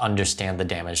to understand the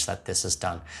damage that this has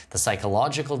done. The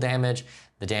psychological damage,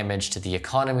 the damage to the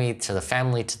economy, to the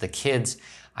family, to the kids,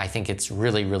 I think it's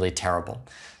really, really terrible.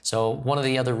 So one of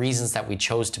the other reasons that we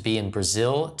chose to be in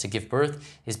Brazil to give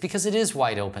birth is because it is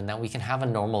wide open, that we can have a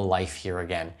normal life here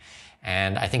again.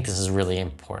 And I think this is really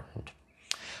important.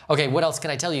 Okay, what else can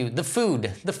I tell you? The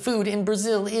food. The food in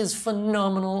Brazil is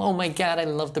phenomenal. Oh my God, I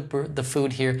love the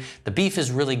food here. The beef is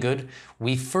really good.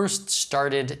 We first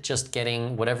started just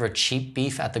getting whatever cheap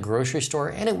beef at the grocery store,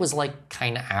 and it was like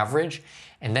kind of average.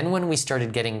 And then when we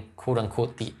started getting quote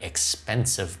unquote the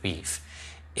expensive beef,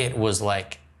 it was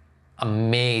like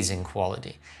amazing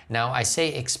quality. Now I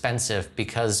say expensive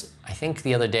because I think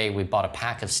the other day we bought a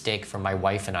pack of steak for my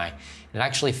wife and I. It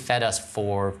actually fed us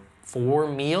for 4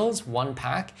 meals, 1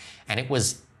 pack, and it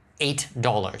was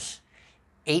 $8.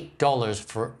 $8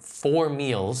 for 4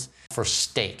 meals for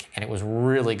steak, and it was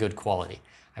really good quality.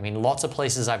 I mean, lots of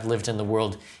places I've lived in the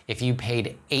world, if you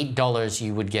paid $8,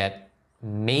 you would get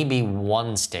maybe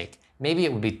 1 steak. Maybe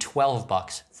it would be 12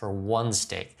 bucks for 1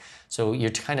 steak. So you're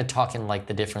kind of talking like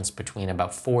the difference between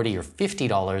about $40 or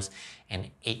 $50 and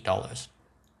 $8.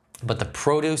 But the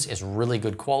produce is really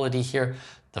good quality here.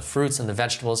 The fruits and the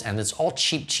vegetables, and it's all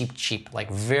cheap, cheap, cheap,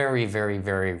 like very, very,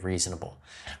 very reasonable.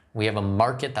 We have a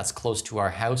market that's close to our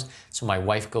house, so my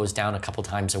wife goes down a couple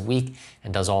times a week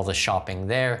and does all the shopping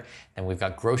there. Then we've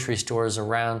got grocery stores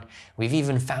around. We've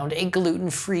even found a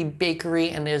gluten-free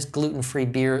bakery, and there's gluten-free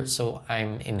beer, so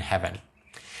I'm in heaven.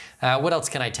 What else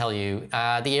can I tell you?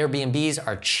 The Airbnbs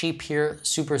are cheap here,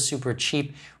 super, super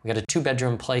cheap. We got a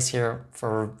 2-bedroom place here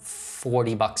for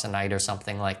 40 bucks a night or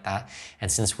something like that.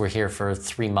 And since we're here for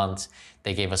 3 months,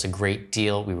 they gave us a great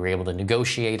deal. We were able to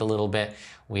negotiate a little bit.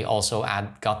 We also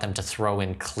got them to throw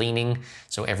in cleaning.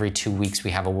 So every 2 weeks we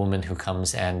have a woman who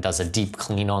comes and does a deep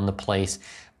clean on the place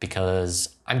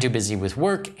because I'm too busy with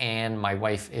work and my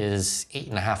wife is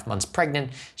 8.5 months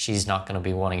pregnant. She's not gonna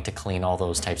be wanting to clean all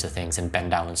those types of things and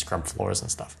bend down and scrub floors and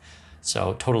stuff.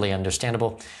 So totally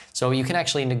understandable. So you can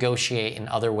actually negotiate in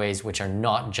other ways which are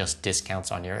not just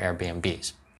discounts on your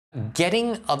Airbnbs.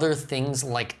 Getting other things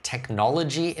like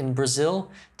technology in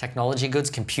Brazil, technology goods,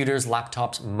 computers,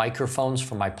 laptops, microphones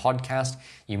for my podcast,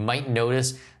 you might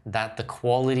notice that the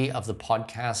quality of the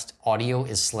podcast audio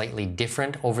is slightly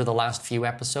different over the last few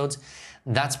episodes.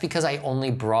 That's because I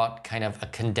only brought kind of a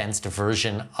condensed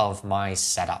version of my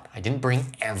setup. I didn't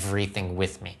bring everything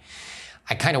with me.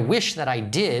 I kind of wish that I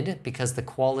did, because the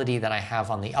quality that I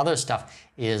have on the other stuff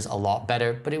is a lot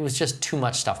better, but it was just too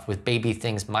much stuff with baby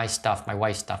things, my stuff, my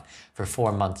wife's stuff for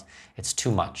 4 months. It's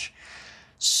too much.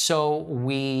 So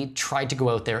we tried to go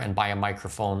out there and buy a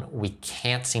microphone. We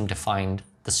can't seem to find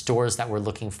the stores that we're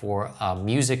looking for, a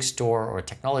music store or a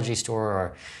technology store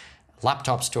or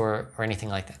laptop store or anything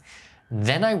like that.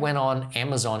 Then I went on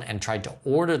Amazon and tried to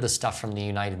order the stuff from the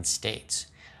United States.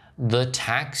 The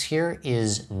tax here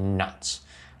is nuts.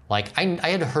 Like, I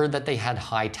had heard that they had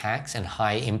high tax and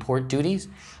high import duties,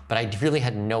 but I really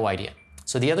had no idea.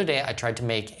 So the other day I tried to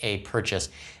make a purchase.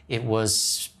 It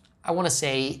was, I want to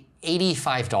say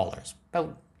 $85,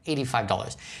 about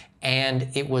 $85. And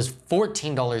it was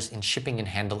 $14 in shipping and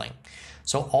handling.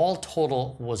 So all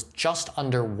total was just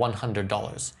under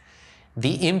 $100.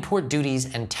 The import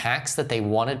duties and tax that they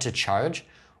wanted to charge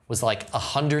was like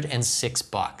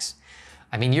 $106.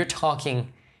 I mean, you're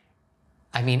talking,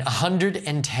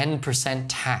 110%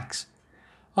 tax.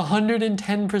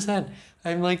 110%.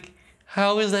 I'm like,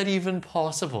 how is that even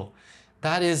possible?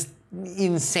 That is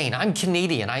insane. I'm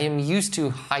Canadian. I am used to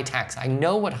high tax. I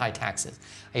know what high tax is.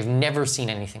 I've never seen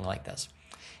anything like this.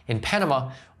 In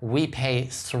Panama, we pay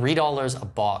 $3 a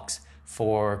box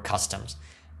for customs.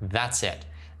 That's it.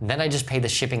 Then I just pay the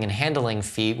shipping and handling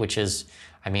fee, which is,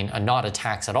 not a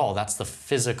tax at all. That's the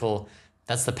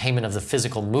payment of the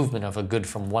physical movement of a good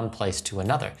from one place to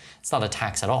another. It's not a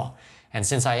tax at all. And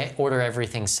since I order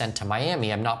everything sent to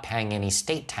Miami, I'm not paying any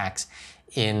state tax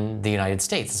in the United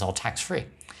States. It's all tax-free.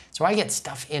 So I get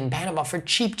stuff in Panama for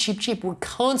cheap, cheap, cheap. We're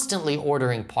constantly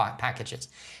ordering packages,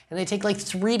 and they take like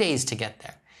 3 days to get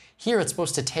there. Here, it's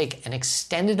supposed to take an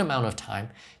extended amount of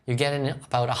time. You're getting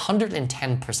about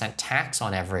 110% tax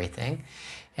on everything.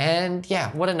 And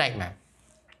yeah, what a nightmare.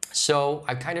 So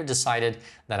I kind of decided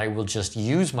that I will just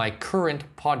use my current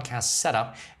podcast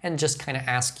setup and just kind of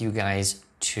ask you guys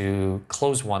to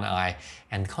close one eye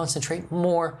and concentrate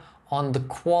more on the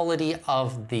quality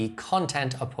of the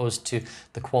content opposed to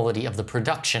the quality of the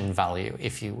production value,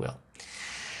 if you will.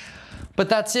 But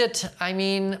that's it.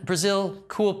 Brazil,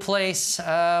 cool place.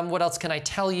 What else can I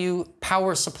tell you?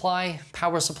 Power supply.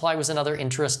 Power supply was another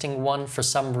interesting one. For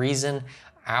some reason,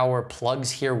 our plugs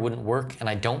here wouldn't work, and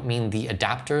I don't mean the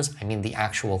adapters, I mean the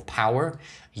actual power.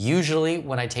 Usually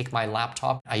when I take my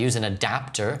laptop, I use an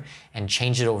adapter and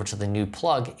change it over to the new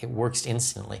plug. It works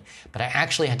instantly. But I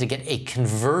actually had to get a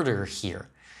converter here.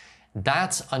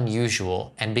 That's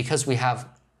unusual, and because we have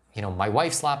my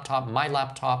wife's laptop, my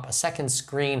laptop, a second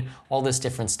screen, all this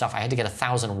different stuff, I had to get a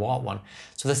 1,000-watt one.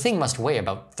 So the thing must weigh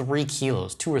about 3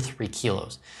 kilos, 2 or 3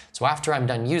 kilos. So after I'm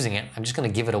done using it, I'm just gonna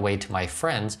give it away to my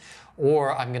friends,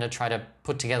 or I'm gonna try to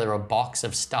put together a box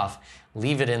of stuff,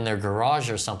 leave it in their garage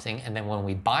or something, and then when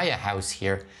we buy a house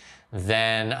here,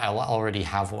 then I'll already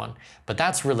have one. But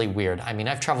that's really weird.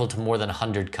 I've traveled to more than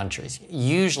 100 countries.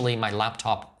 Usually my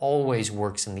laptop always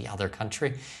works in the other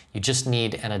country. You just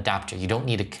need an adapter. You don't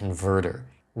need a converter.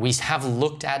 We have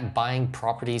looked at buying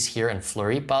properties here in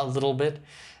Floripa a little bit.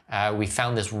 We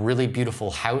found this really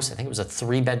beautiful house. I think it was a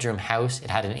 3-bedroom house. It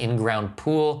had an in-ground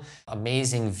pool,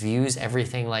 amazing views,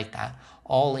 everything like that.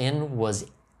 All in was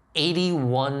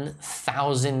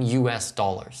 $81,000 US.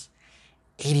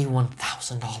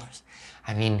 $81,000.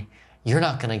 You're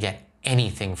not gonna get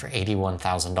anything for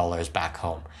 $81,000 back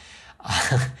home.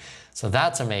 So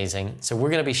that's amazing. So we're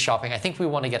gonna be shopping. I think we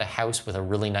wanna get a house with a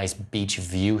really nice beach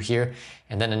view here,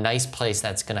 and then a nice place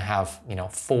that's gonna have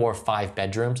 4 or 5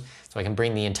 bedrooms, so I can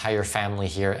bring the entire family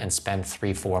here and spend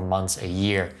 3-4 months a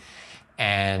year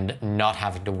and not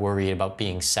having to worry about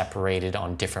being separated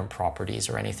on different properties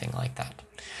or anything like that.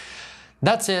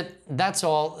 That's it. That's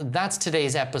all. That's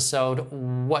today's episode.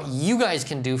 What you guys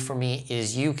can do for me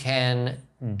is you can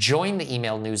join the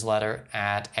email newsletter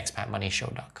at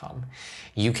expatmoneyshow.com.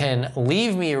 You can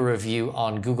leave me a review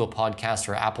on Google Podcasts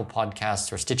or Apple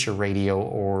Podcasts or Stitcher Radio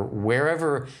or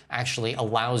wherever actually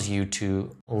allows you to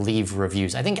leave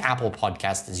reviews. I think Apple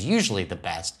Podcast is usually the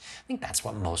best. I think that's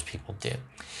what most people do.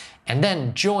 And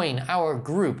then join our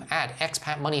group at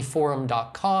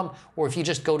expatmoneyforum.com, or if you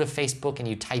just go to Facebook and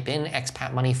you type in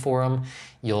Expat Money Forum,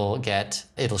 it'll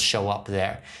show up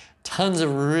there. Tons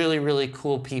of really, really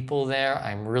cool people there.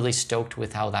 I'm really stoked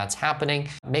with how that's happening.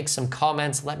 Make some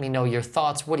comments. Let me know your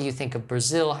thoughts. What do you think of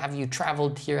Brazil? Have you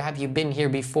traveled here? Have you been here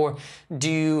before? Do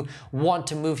you want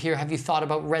to move here? Have you thought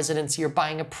about residency or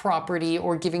buying a property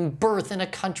or giving birth in a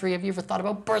country? Have you ever thought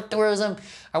about birth tourism?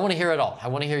 I want to hear it all. I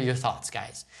want to hear your thoughts,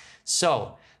 guys.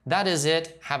 So that is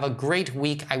it. Have a great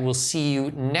week. I will see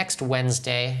you next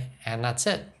Wednesday. And that's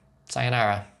it.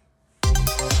 Sayonara.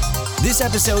 This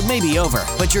episode may be over,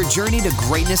 but your journey to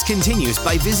greatness continues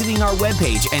by visiting our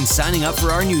webpage and signing up for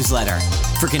our newsletter.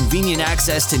 For convenient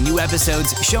access to new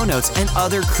episodes, show notes, and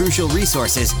other crucial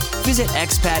resources, visit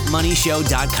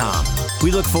expatmoneyshow.com. We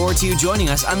look forward to you joining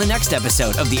us on the next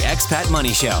episode of the Expat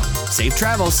Money Show. Safe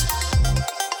travels.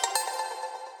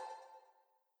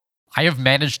 I have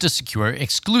managed to secure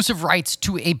exclusive rights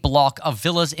to a block of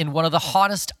villas in one of the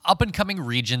hottest up-and-coming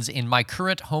regions in my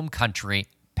current home country,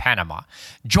 Panama.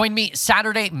 Join me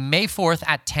Saturday, May 4th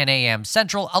at 10 a.m.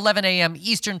 Central, 11 a.m.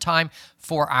 Eastern Time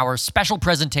for our special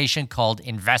presentation called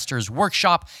Investors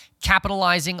Workshop,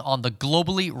 capitalizing on the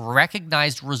globally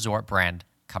recognized resort brand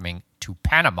coming to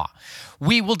Panama.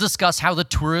 We will discuss how the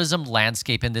tourism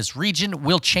landscape in this region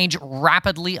will change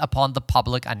rapidly upon the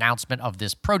public announcement of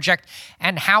this project,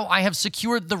 and how I have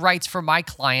secured the rights for my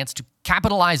clients to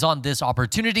capitalize on this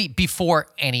opportunity before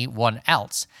anyone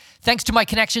else. Thanks to my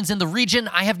connections in the region,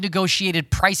 I have negotiated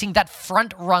pricing that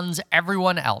front runs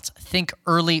everyone else. Think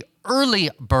early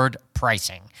bird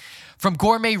pricing. From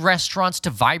gourmet restaurants to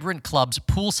vibrant clubs,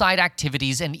 poolside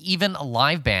activities, and even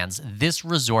live bands, this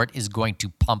resort is going to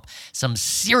pump some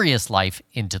serious life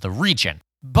into the region.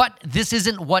 But this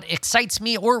isn't what excites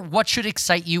me or what should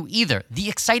excite you either. The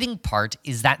exciting part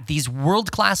is that these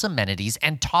world-class amenities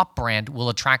and top brand will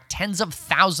attract tens of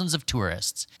thousands of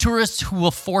tourists. Tourists who will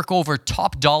fork over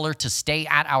top dollar to stay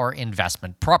at our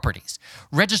investment properties.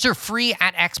 Register free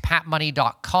at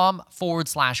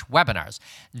expatmoney.com/webinars.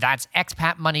 That's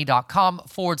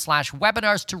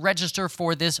expatmoney.com/webinars to register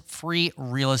for this free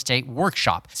real estate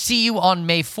workshop. See you on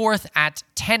May 4th at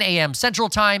 10 a.m. Central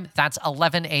Time. That's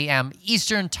 11 a.m.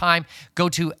 Eastern Time. Go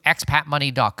to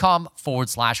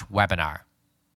expatmoney.com/webinar.